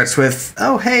game starts with,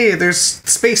 oh hey, there's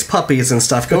space puppies and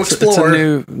stuff, go explore.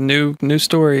 It's a new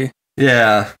story.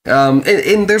 Yeah,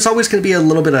 and there's always going to be a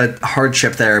little bit of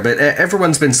hardship there, but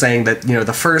everyone's been saying that,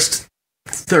 the first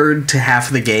third to half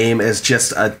of the game is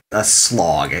just a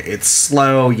slog. It's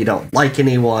slow, you don't like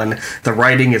anyone, the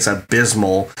writing is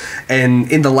abysmal,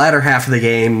 and in the latter half of the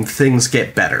game, things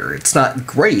get better. It's not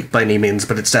great by any means,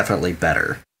 but it's definitely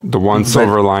better. The one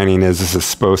silver lining is this is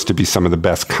supposed to be some of the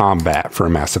best combat for a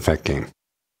Mass Effect game.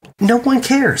 No one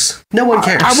cares. No one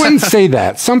cares. I wouldn't say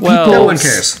that. Some people... no one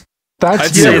cares.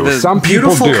 That's true. Some people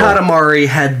Beautiful do. Katamari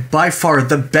had by far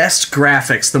the best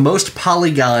graphics, the most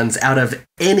polygons out of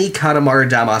any Katamari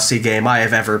Damacy game I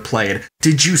have ever played.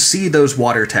 Did you see those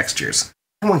water textures?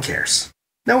 No one cares.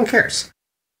 No one cares.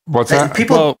 What's that?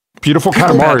 Beautiful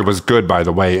Katamari was good, by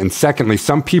the way. And secondly,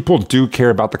 some people do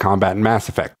care about the combat in Mass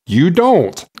Effect. You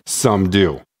don't. Some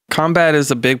do. Combat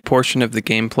is a big portion of the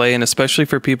gameplay, and especially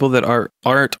for people that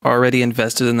aren't already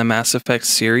invested in the Mass Effect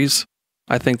series,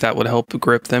 I think that would help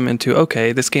grip them into,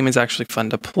 okay, this game is actually fun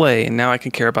to play, and now I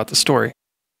can care about the story.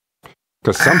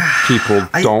 Because some people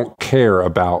don't care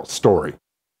about story.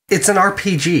 It's an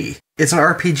RPG. It's an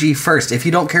RPG first. If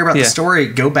you don't care about the story,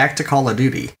 go back to Call of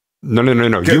Duty. No.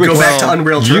 Go back to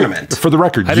Unreal Tournament. For the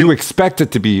record, you expect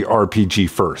it to be RPG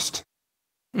first.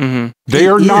 Mm-hmm. They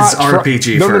are not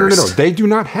RPG first. No. They do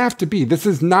not have to be. This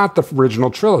is not the original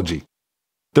trilogy.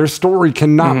 Their story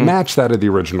cannot match that of the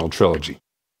original trilogy.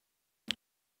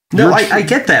 No, I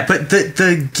get that, but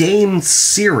the game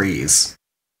series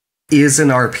is an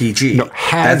RPG. No,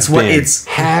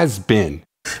 has been.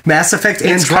 Mass Effect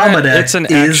Andromeda is an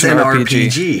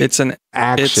RPG. It's an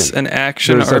action There's RPG.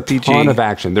 There's a ton of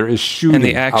action. There is shooting. And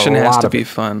the action has to be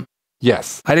fun.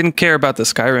 Yes. I didn't care about the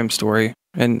Skyrim story,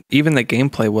 and even the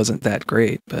gameplay wasn't that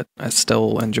great, but I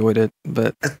still enjoyed it.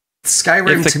 But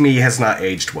Skyrim to me has not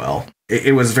aged well.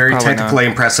 It was very technically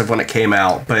impressive when it came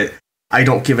out, but I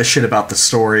don't give a shit about the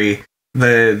story.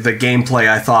 The gameplay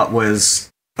I thought was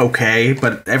okay,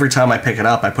 but every time I pick it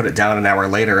up, I put it down an hour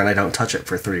later and I don't touch it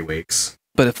for 3 weeks.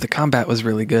 But if the combat was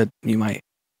really good, you might.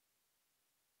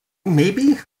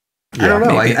 Maybe? I don't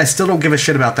know. I still don't give a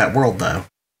shit about that world, though.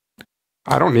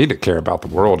 I don't need to care about the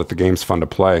world if the game's fun to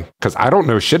play, because I don't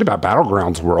know shit about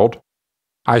Battlegrounds world.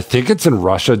 I think it's in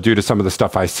Russia due to some of the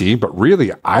stuff I see, but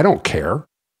really, I don't care.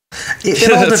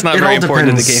 That's not very important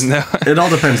in the game, though. It all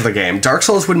depends on the game. Dark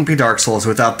Souls wouldn't be Dark Souls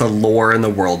without the lore and the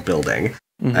world building.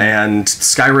 Mm-hmm. And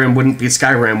Skyrim wouldn't be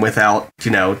Skyrim without,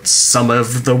 some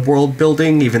of the world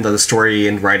building, even though the story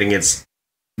and writing is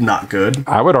not good.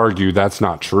 I would argue that's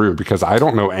not true, because I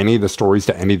don't know any of the stories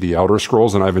to any of the Elder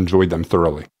Scrolls, and I've enjoyed them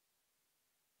thoroughly.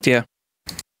 Yeah.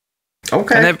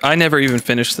 Okay. I never even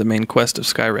finished the main quest of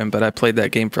Skyrim, but I played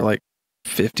that game for like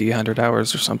 50, 100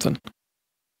 hours or something.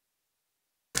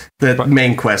 The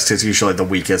main quest is usually the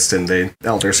weakest in the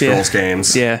Elder Scrolls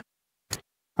games. Yeah.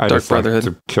 Dark Brotherhood.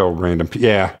 Like to kill random people.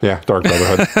 Yeah, Dark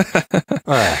Brotherhood.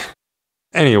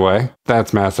 Anyway,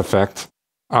 that's Mass Effect.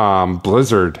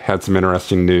 Blizzard had some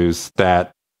interesting news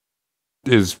that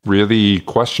is really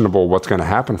questionable what's going to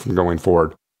happen from going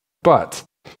forward. But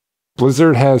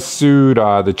Blizzard has sued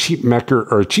the cheat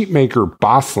maker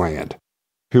Bossland,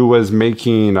 who was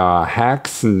making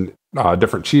hacks and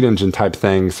different cheat engine type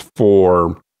things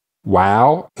for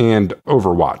WoW and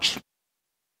Overwatch.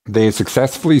 They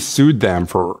successfully sued them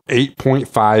for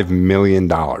 $8.5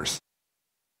 million.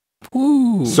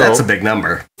 Ooh, so that's a big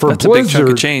number. That's Blizzard, a big chunk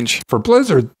of change. For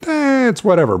Blizzard, it's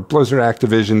whatever. Blizzard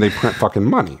Activision, they print fucking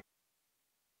money.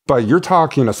 But you're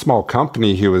talking a small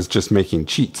company who is just making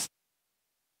cheats.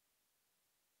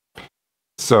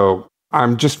 So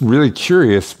I'm just really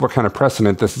curious what kind of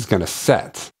precedent this is going to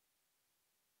set.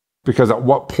 Because at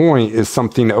what point is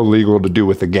something illegal to do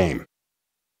with the game?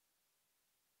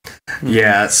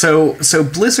 Yeah, so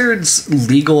Blizzard's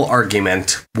legal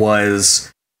argument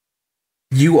was,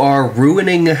 you are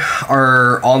ruining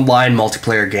our online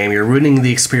multiplayer game. You're ruining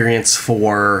the experience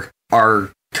for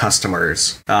our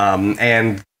customers.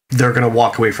 And they're going to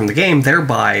walk away from the game,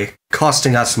 thereby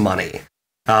costing us money.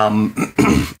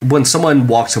 When someone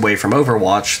walks away from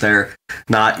Overwatch, they're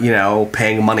not,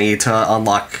 paying money to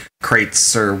unlock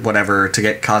crates or whatever to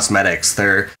get cosmetics.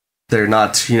 They're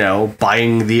not,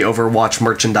 buying the Overwatch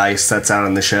merchandise that's out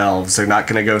on the shelves. They're not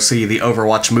going to go see the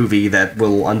Overwatch movie that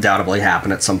will undoubtedly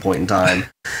happen at some point in time.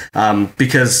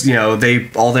 Because, all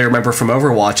they remember from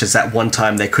Overwatch is that one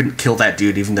time they couldn't kill that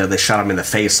dude even though they shot him in the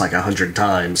face like 100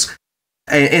 times.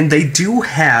 And they do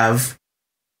have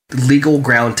legal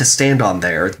ground to stand on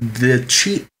there. The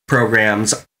cheat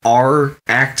programs are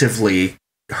actively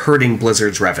hurting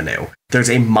Blizzard's revenue. There's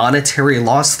a monetary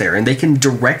loss there, and they can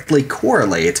directly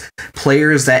correlate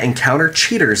players that encounter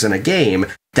cheaters in a game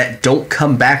that don't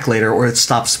come back later or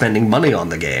stop spending money on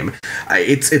the game.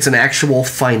 It's an actual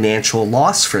financial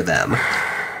loss for them.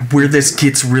 Where this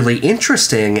gets really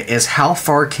interesting is how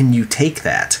far can you take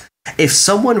that? If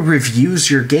someone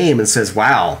reviews your game and says,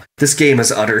 wow, this game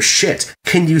is utter shit,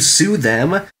 can you sue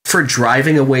them for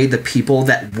driving away the people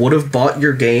that would have bought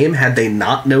your game had they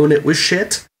not known it was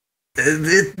shit?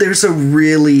 There's a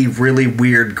really, really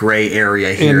weird gray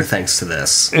area here thanks to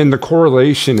this. And the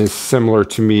correlation is similar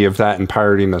to me of that in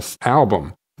pirating this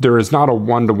album. There is not a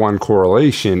one-to-one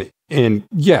correlation. And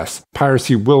yes,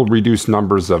 piracy will reduce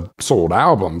numbers of sold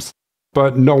albums,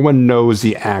 but no one knows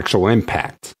the actual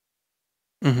impact.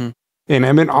 Mm-hmm. And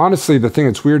I mean, honestly, the thing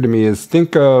that's weird to me is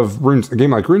think of a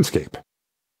game like RuneScape.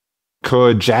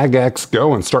 Could Jagex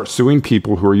go and start suing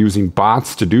people who are using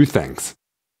bots to do things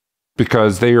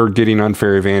because they are getting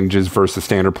unfair advantages versus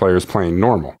standard players playing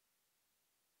normal?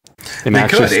 And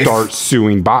actually start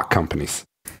suing bot companies.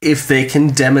 If they can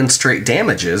demonstrate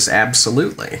damages,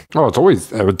 absolutely. Oh, it's always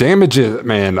damages,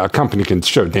 man. A company can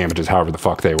show damages however the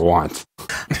fuck they want.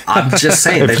 I'm just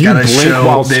saying, if you blink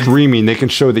while streaming, they can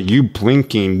show that you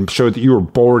blinking showed that you were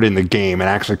bored in the game and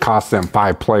actually cost them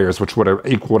 5 players, which would have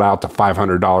equaled out to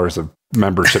 $500 of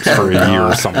memberships for a year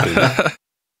or something.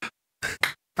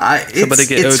 Somebody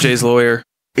get OJ's lawyer.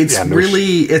 It's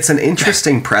it's an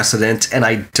interesting precedent, and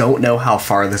I don't know how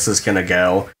far this is going to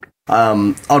go.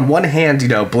 On one hand,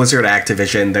 Blizzard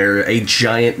Activision, they're a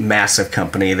giant, massive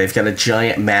company. They've got a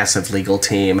giant, massive legal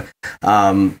team.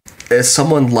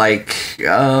 Someone like,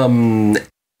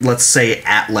 let's say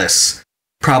Atlas,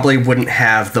 probably wouldn't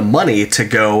have the money to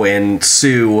go and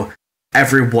sue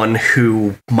everyone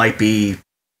who might be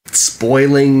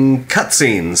spoiling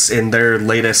cutscenes in their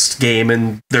latest game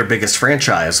and their biggest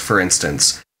franchise, for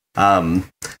instance.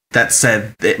 That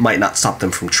said, it might not stop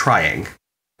them from trying.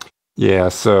 Yeah,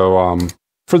 so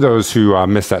for those who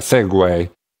missed that segue,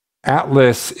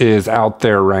 Atlas is out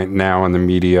there right now in the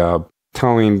media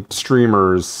telling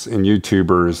streamers and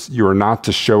YouTubers, you are not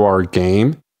to show our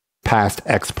game past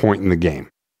X point in the game.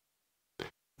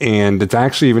 And it's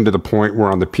actually even to the point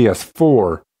where on the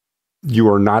PS4,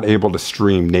 you are not able to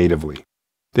stream natively.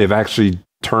 They've actually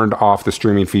turned off the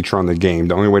streaming feature on the game.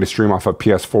 The only way to stream off a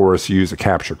PS4 is to use a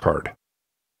capture card.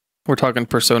 We're talking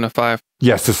Persona 5.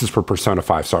 Yes, this is for Persona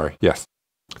 5, sorry. Yes.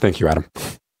 Thank you, Adam.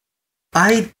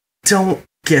 I don't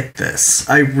get this.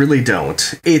 I really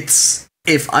don't. It's,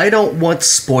 if I don't want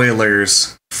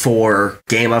spoilers for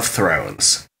Game of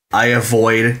Thrones, I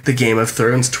avoid the Game of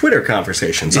Thrones Twitter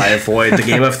conversations. I avoid the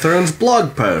Game of Thrones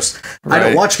blog posts. Right. I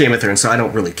don't watch Game of Thrones, so I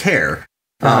don't really care.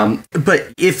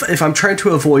 But if I'm trying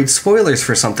to avoid spoilers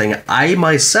for something, I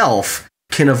myself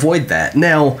can avoid that.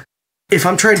 Now, if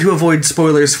I'm trying to avoid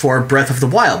spoilers for Breath of the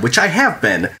Wild, which I have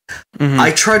been,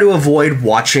 I try to avoid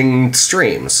watching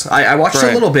streams. I watched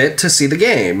a little bit to see the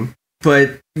game,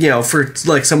 but, for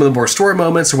like some of the more story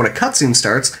moments or when a cutscene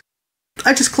starts,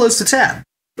 I just close the tab.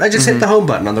 I just hit the home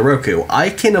button on the Roku. I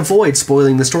can avoid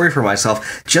spoiling the story for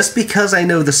myself. Just because I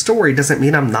know the story doesn't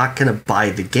mean I'm not going to buy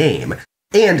the game.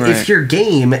 And if your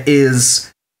game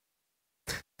is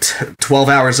 12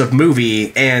 hours of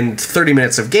movie and 30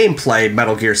 minutes of gameplay,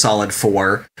 Metal Gear Solid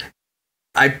 4,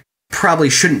 I probably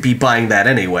shouldn't be buying that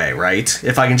anyway, right?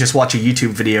 If I can just watch a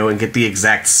YouTube video and get the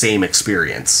exact same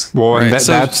experience. Well, and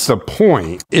that's the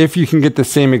point. If you can get the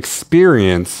same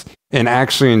experience and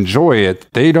actually enjoy it,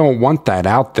 they don't want that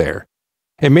out there.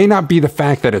 It may not be the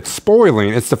fact that it's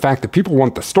spoiling, it's the fact that people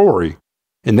want the story,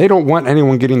 and they don't want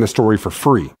anyone getting the story for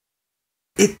free.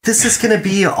 this is going to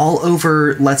be all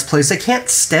over Let's Plays. They can't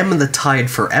stem the tide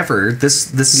forever. This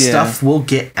stuff will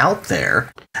get out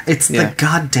there. It's the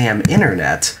goddamn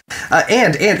internet.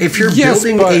 And if you're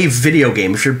building a video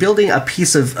game, if you're building a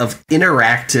piece of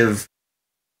interactive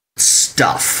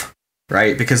stuff,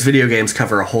 right? Because video games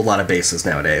cover a whole lot of bases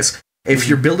nowadays. If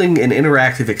you're building an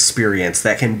interactive experience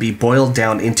that can be boiled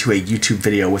down into a YouTube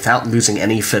video without losing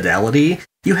any fidelity,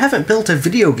 you haven't built a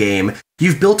video game.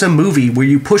 You've built a movie where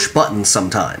you push buttons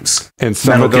sometimes. And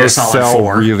some of those sell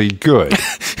really good.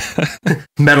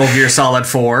 Metal Gear Solid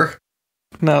 4.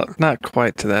 No, not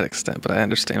quite to that extent, but I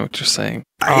understand what you're saying.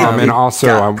 And also,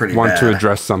 I want to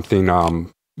address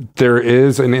something. There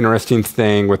is an interesting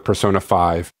thing with Persona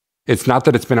 5. It's not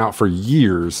that it's been out for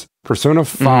years. Persona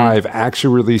 5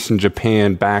 actually released in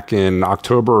Japan back in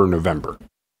October or November.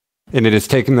 And it has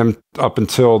taken them up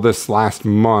until this last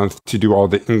month to do all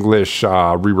the English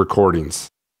re-recordings.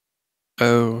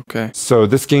 Oh, okay. So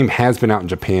this game has been out in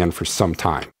Japan for some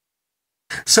time.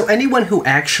 So anyone who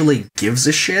actually gives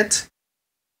a shit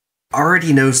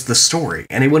already knows the story.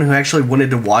 Anyone who actually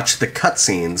wanted to watch the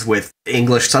cutscenes with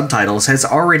English subtitles has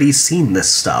already seen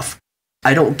this stuff.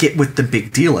 I don't get what the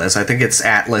big deal is. I think it's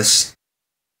Atlas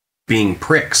being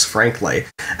pricks, frankly.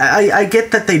 I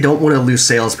get that they don't want to lose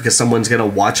sales because someone's going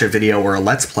to watch a video or a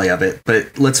Let's Play of it,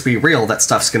 but let's be real, that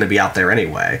stuff's going to be out there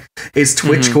anyway. Is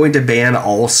Twitch going to ban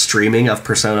all streaming of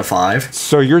Persona 5?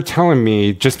 So you're telling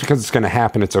me just because it's going to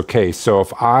happen, it's okay. So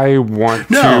if I want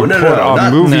to put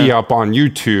a movie up on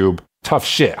YouTube, tough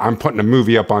shit, I'm putting a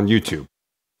movie up on YouTube.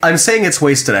 I'm saying it's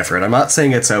wasted effort. I'm not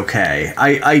saying it's okay.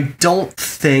 I don't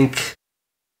think...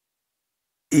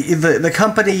 The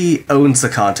company owns the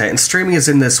content, and streaming is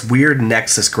in this weird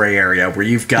nexus gray area where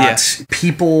you've got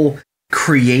people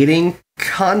creating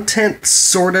content,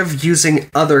 sort of using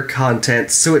other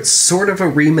content, so it's sort of a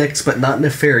remix, but not in a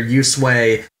fair use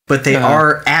way, but they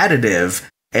are additive.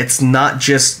 It's not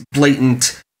just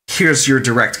blatant, here's your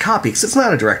direct copy, because it's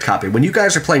not a direct copy. When you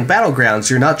guys are playing Battlegrounds,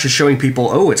 you're not just showing people,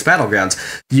 oh, it's Battlegrounds.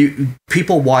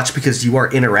 People watch because you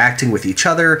are interacting with each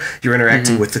other, you're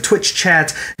interacting with the Twitch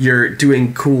chat, you're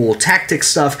doing cool tactic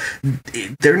stuff.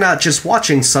 They're not just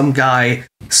watching some guy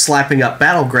slapping up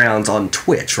Battlegrounds on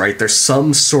Twitch, right? There's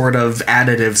some sort of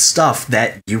additive stuff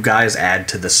that you guys add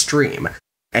to the stream,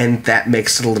 and that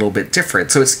makes it a little bit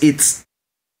different. So it's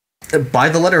by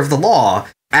the letter of the law,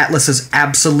 Atlas is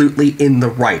absolutely in the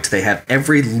right. They have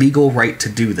every legal right to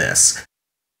do this.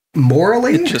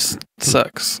 Morally? It just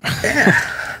sucks. Yeah.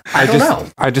 I don't know.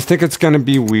 I just think it's going to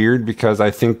be weird because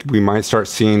I think we might start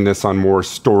seeing this on more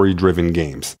story-driven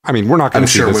games. I mean, we're not going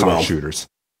to see this on shooters.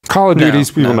 Call of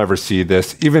Duties, we will never see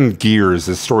this. Even Gears,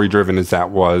 as story-driven as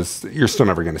that was, you're still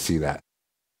never going to see that.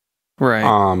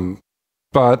 Right.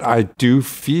 But I do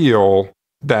feel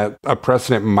that a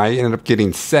precedent might end up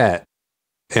getting set.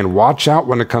 And watch out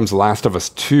when it comes to Last of Us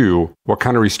 2, what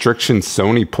kind of restrictions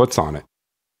Sony puts on it.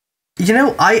 You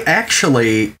know,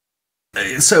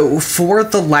 so for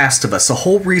The Last of Us, the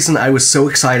whole reason I was so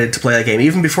excited to play that game,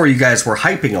 even before you guys were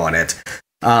hyping on it,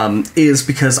 is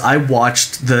because I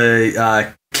watched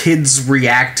the Kids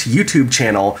React YouTube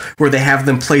channel where they have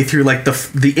them play through like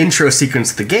the intro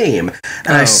sequence of the game.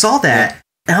 And I saw that,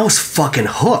 and I was fucking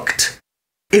hooked.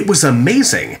 It was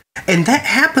amazing. And that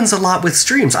happens a lot with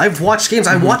streams. I've watched games.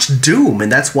 I watched Doom,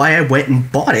 and that's why I went and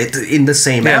bought it in the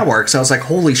same hour. So I was like,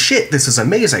 holy shit, this is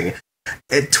amazing.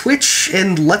 Twitch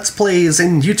and Let's Plays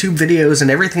and YouTube videos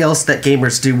and everything else that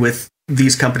gamers do with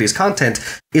these companies' content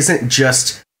isn't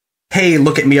just, hey,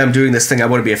 look at me, I'm doing this thing, I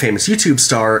want to be a famous YouTube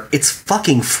star. It's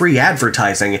fucking free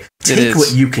advertising. Take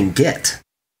what you can get.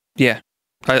 Yeah.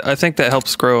 I think that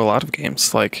helps grow a lot of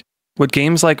games. Like, would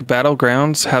games like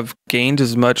Battlegrounds have gained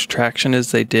as much traction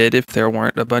as they did if there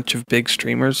weren't a bunch of big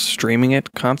streamers streaming it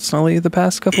constantly the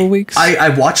past couple of weeks? I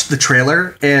watched the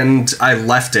trailer and I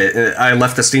left it. I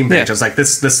left the Steam page. I was like,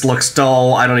 this looks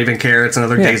dull. I don't even care. It's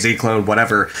another DayZ clone,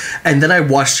 whatever. And then I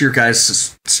watched your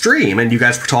guys' stream and you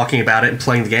guys were talking about it and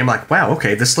playing the game. Like, wow,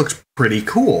 okay, this looks pretty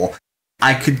cool.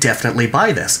 I could definitely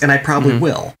buy this, and I probably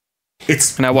will.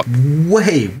 It's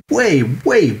way, way,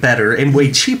 way better and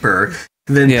way cheaper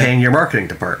than paying your marketing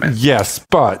department. Yes,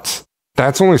 but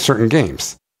that's only certain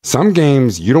games. Some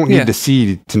games you don't need to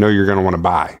see to know you're going to want to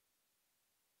buy.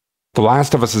 The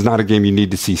Last of Us is not a game you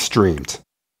need to see streamed.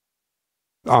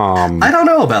 I don't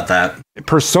know about that.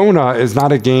 Persona is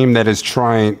not a game that is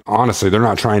trying, honestly, they're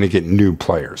not trying to get new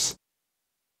players.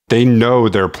 They know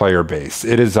their player base.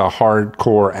 It is a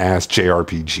hardcore ass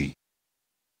JRPG.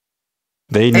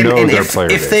 They know their player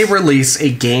base. If they release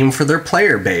a game for their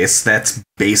player base that's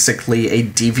basically a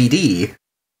DVD,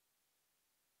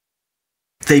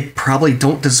 they probably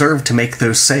don't deserve to make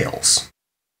those sales.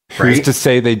 Who's right? to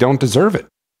say they don't deserve it?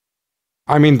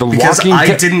 I mean, Because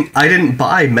I didn't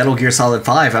buy Metal Gear Solid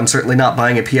 5. I'm certainly not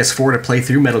buying a PS4 to play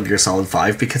through Metal Gear Solid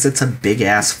 5 because it's a big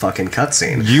ass fucking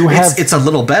cutscene. It's a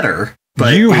little better,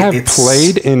 but you have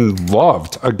played and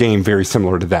loved a game very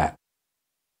similar to that.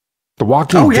 The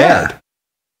Walking Dead.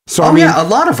 So I mean, a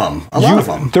lot of them. A lot of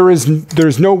them.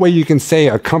 There's no way you can say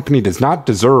a company does not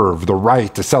deserve the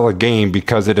right to sell a game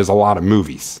because it is a lot of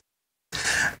movies.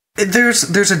 There's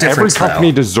a difference. Every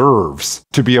company deserves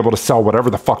to be able to sell whatever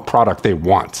the fuck product they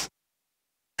want.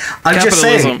 I'm just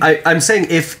saying. I'm saying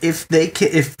if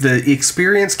the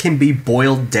experience can be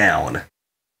boiled down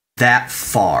that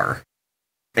far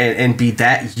and be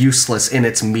that useless in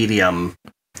its medium,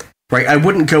 right? I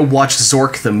wouldn't go watch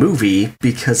Zork the movie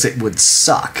because it would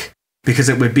suck. Because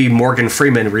it would be Morgan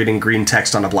Freeman reading green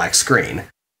text on a black screen.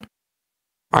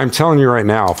 I'm telling you right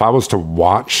now, if I was to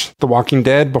watch The Walking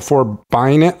Dead before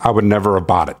buying it, I would never have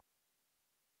bought it.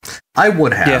 I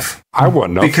would have. Yeah, I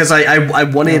wouldn't have. Because I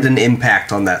wanted an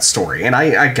impact on that story, and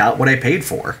I got what I paid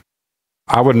for.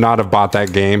 I would not have bought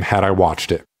that game had I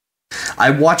watched it.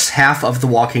 I watched half of The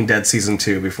Walking Dead Season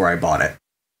 2 before I bought it.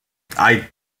 I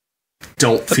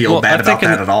don't feel bad about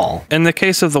that at all. In the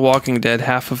case of The Walking Dead,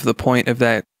 half of the point of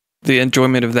that, the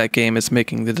enjoyment of that game is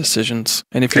making the decisions.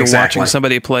 And if you're watching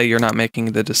somebody play, you're not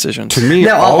making the decisions. To me,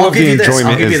 all of the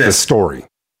enjoyment is the story.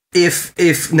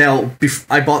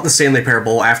 I bought the Stanley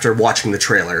Parable after watching the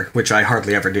trailer, which I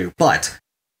hardly ever do, but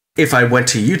if I went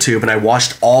to YouTube and I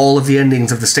watched all of the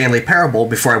endings of the Stanley Parable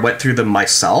before I went through them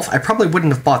myself, I probably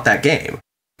wouldn't have bought that game.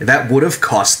 That would have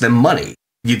cost them money.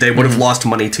 They would have lost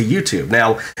money to YouTube.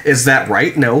 Now, is that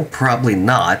right? No, probably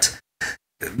not.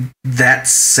 That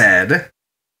said,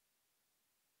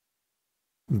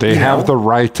 they have the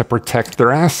right to protect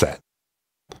their asset.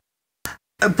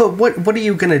 But what are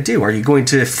you going to do? Are you going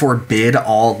to forbid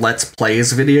all Let's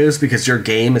Plays videos because your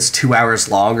game is 2 hours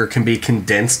long or can be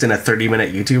condensed in a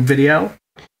 30-minute YouTube video?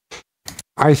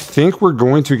 I think we're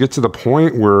going to get to the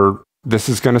point where this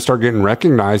is going to start getting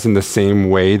recognized in the same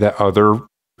way that other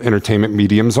entertainment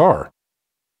mediums are.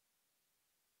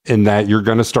 In that you're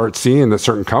going to start seeing that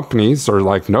certain companies are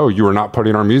like, no, you are not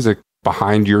putting our music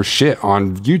behind your shit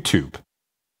on YouTube.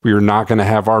 We are not going to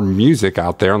have our music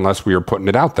out there unless we are putting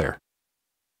it out there.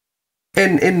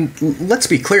 And let's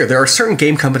be clear, there are certain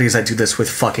game companies that do this with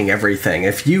fucking everything.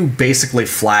 If you basically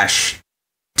flash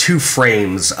 2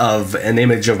 frames of an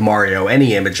image of Mario,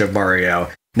 any image of Mario,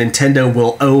 Nintendo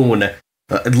will own,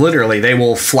 literally, they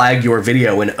will flag your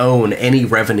video and own any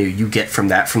revenue you get from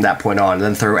that point on, and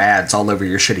then throw ads all over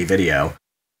your shitty video.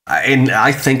 And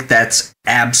I think that's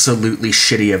absolutely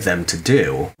shitty of them to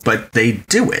do, but they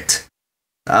do it.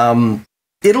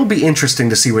 It'll be interesting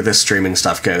to see where this streaming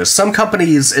stuff goes. Some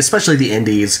companies, especially the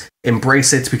indies,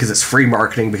 embrace it because it's free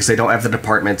marketing, because they don't have the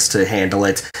departments to handle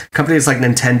it. Companies like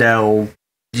Nintendo,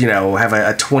 have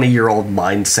a 20-year-old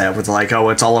mindset with like, oh,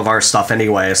 it's all of our stuff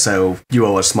anyway, so you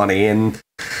owe us money. And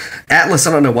Atlas,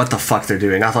 I don't know what the fuck they're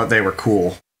doing. I thought they were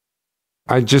cool.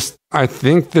 I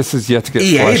think this is yet to get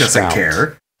EA fleshed doesn't out.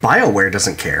 care. BioWare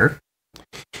doesn't care.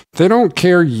 They don't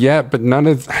care yet, but none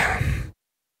of...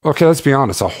 Okay, let's be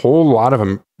honest. A whole lot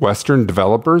of Western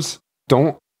developers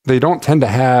don't tend to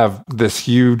have this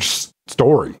huge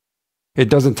story. It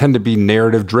doesn't tend to be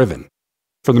narrative driven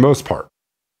for the most part.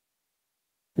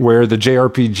 Where the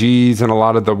JRPGs and a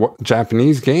lot of the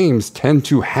Japanese games tend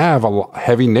to have a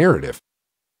heavy narrative.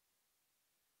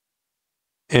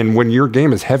 And when your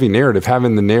game is heavy narrative,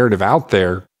 having the narrative out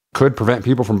there could prevent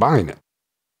people from buying it.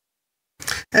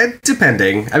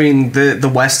 Depending. I mean,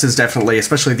 the West is definitely,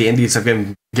 especially the indies, have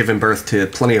given birth to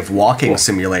plenty of walking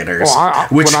simulators,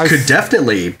 which could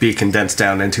definitely be condensed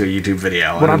down into a YouTube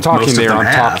video. When I'm talking there,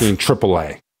 I'm talking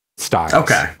AAA styles.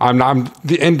 Okay.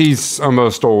 The indies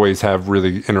almost always have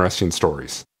really interesting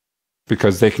stories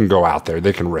because they can go out there,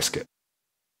 they can risk it.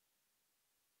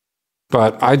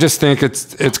 But I just think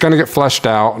it's going to get fleshed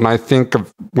out, and I think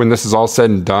when this is all said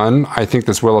and done, I think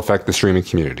this will affect the streaming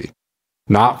community.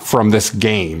 Not from this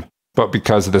game, but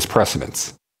because of this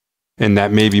precedence. And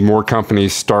that maybe more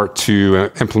companies start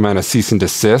to implement a cease and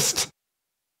desist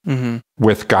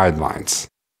with guidelines.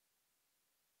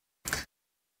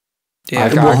 Yeah, I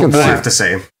can have to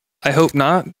say. I hope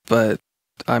not, but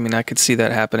I mean, I could see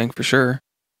that happening for sure.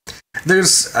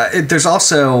 There's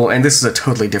also, and this is a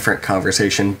totally different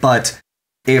conversation, but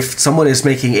if someone is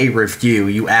making a review,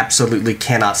 you absolutely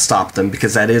cannot stop them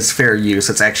because that is fair use.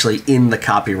 It's actually in the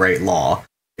copyright law.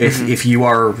 If you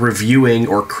are reviewing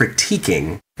or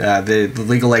critiquing, the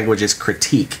legal language is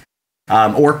critique,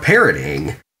 or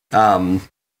parodying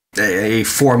a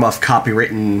form of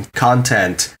copywritten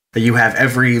content, that you have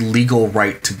every legal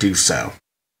right to do so.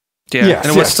 Yeah. Yes,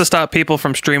 and what's yes. to stop people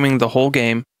from streaming the whole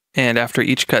game and after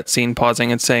each cutscene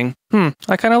pausing and saying,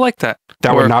 I kind of like that.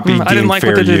 That Or, would not be I didn't deemed like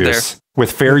fair what they did use.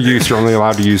 With fair use, you're only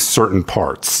allowed to use certain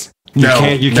parts. You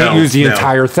can't use the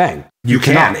entire thing. You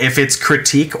cannot. can. If it's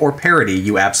critique or parody,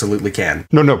 you absolutely can.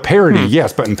 No, parody,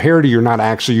 yes, but in parody, you're not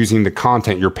actually using the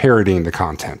content, you're parodying the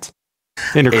content.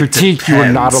 In a critique, you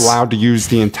are not allowed to use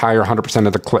the entire 100%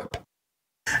 of the clip.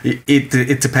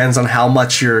 It depends on how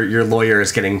much your lawyer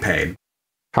is getting paid.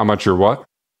 How much your what?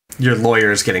 Your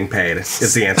lawyer is getting paid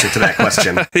is the answer to that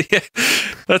question. Yeah,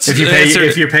 that's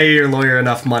if you pay your lawyer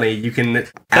enough money, you can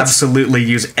absolutely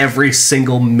use every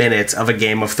single minute of a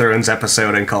Game of Thrones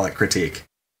episode and call it critique.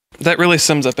 That really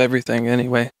sums up everything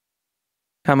anyway.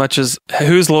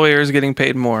 Whose lawyer is getting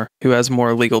paid more? Who has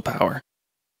more legal power?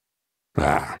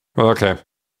 Well, okay.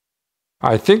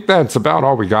 I think that's about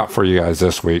all we got for you guys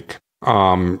this week.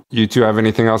 You two have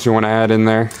anything else you want to add in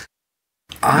there?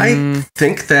 I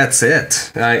think that's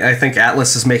it. I think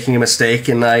Atlas is making a mistake,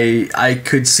 and I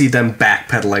could see them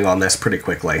backpedaling on this pretty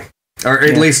quickly. Or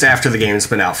at least after the game's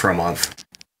been out for a month.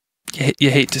 You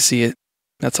hate to see it.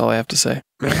 That's all I have to say.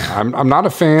 I'm not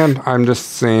a fan. I'm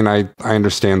just saying I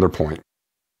understand their point.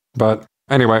 But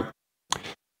anyway,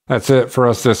 that's it for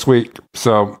us this week.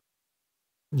 So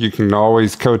you can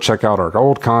always go check out our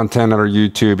old content on our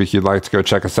YouTube if you'd like to go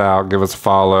check us out. Give us a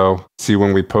follow. See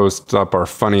when we post up our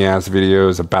funny-ass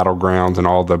videos of Battlegrounds and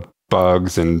all the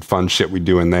bugs and fun shit we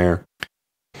do in there.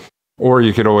 Or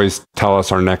you could always tell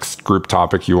us our next group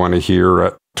topic you want to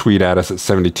hear. Tweet at us at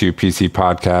 72PC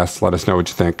Podcast. Let us know what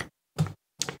you think.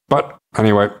 But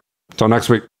anyway, until next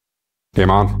week, game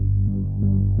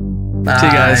on. Bye. See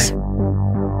you guys.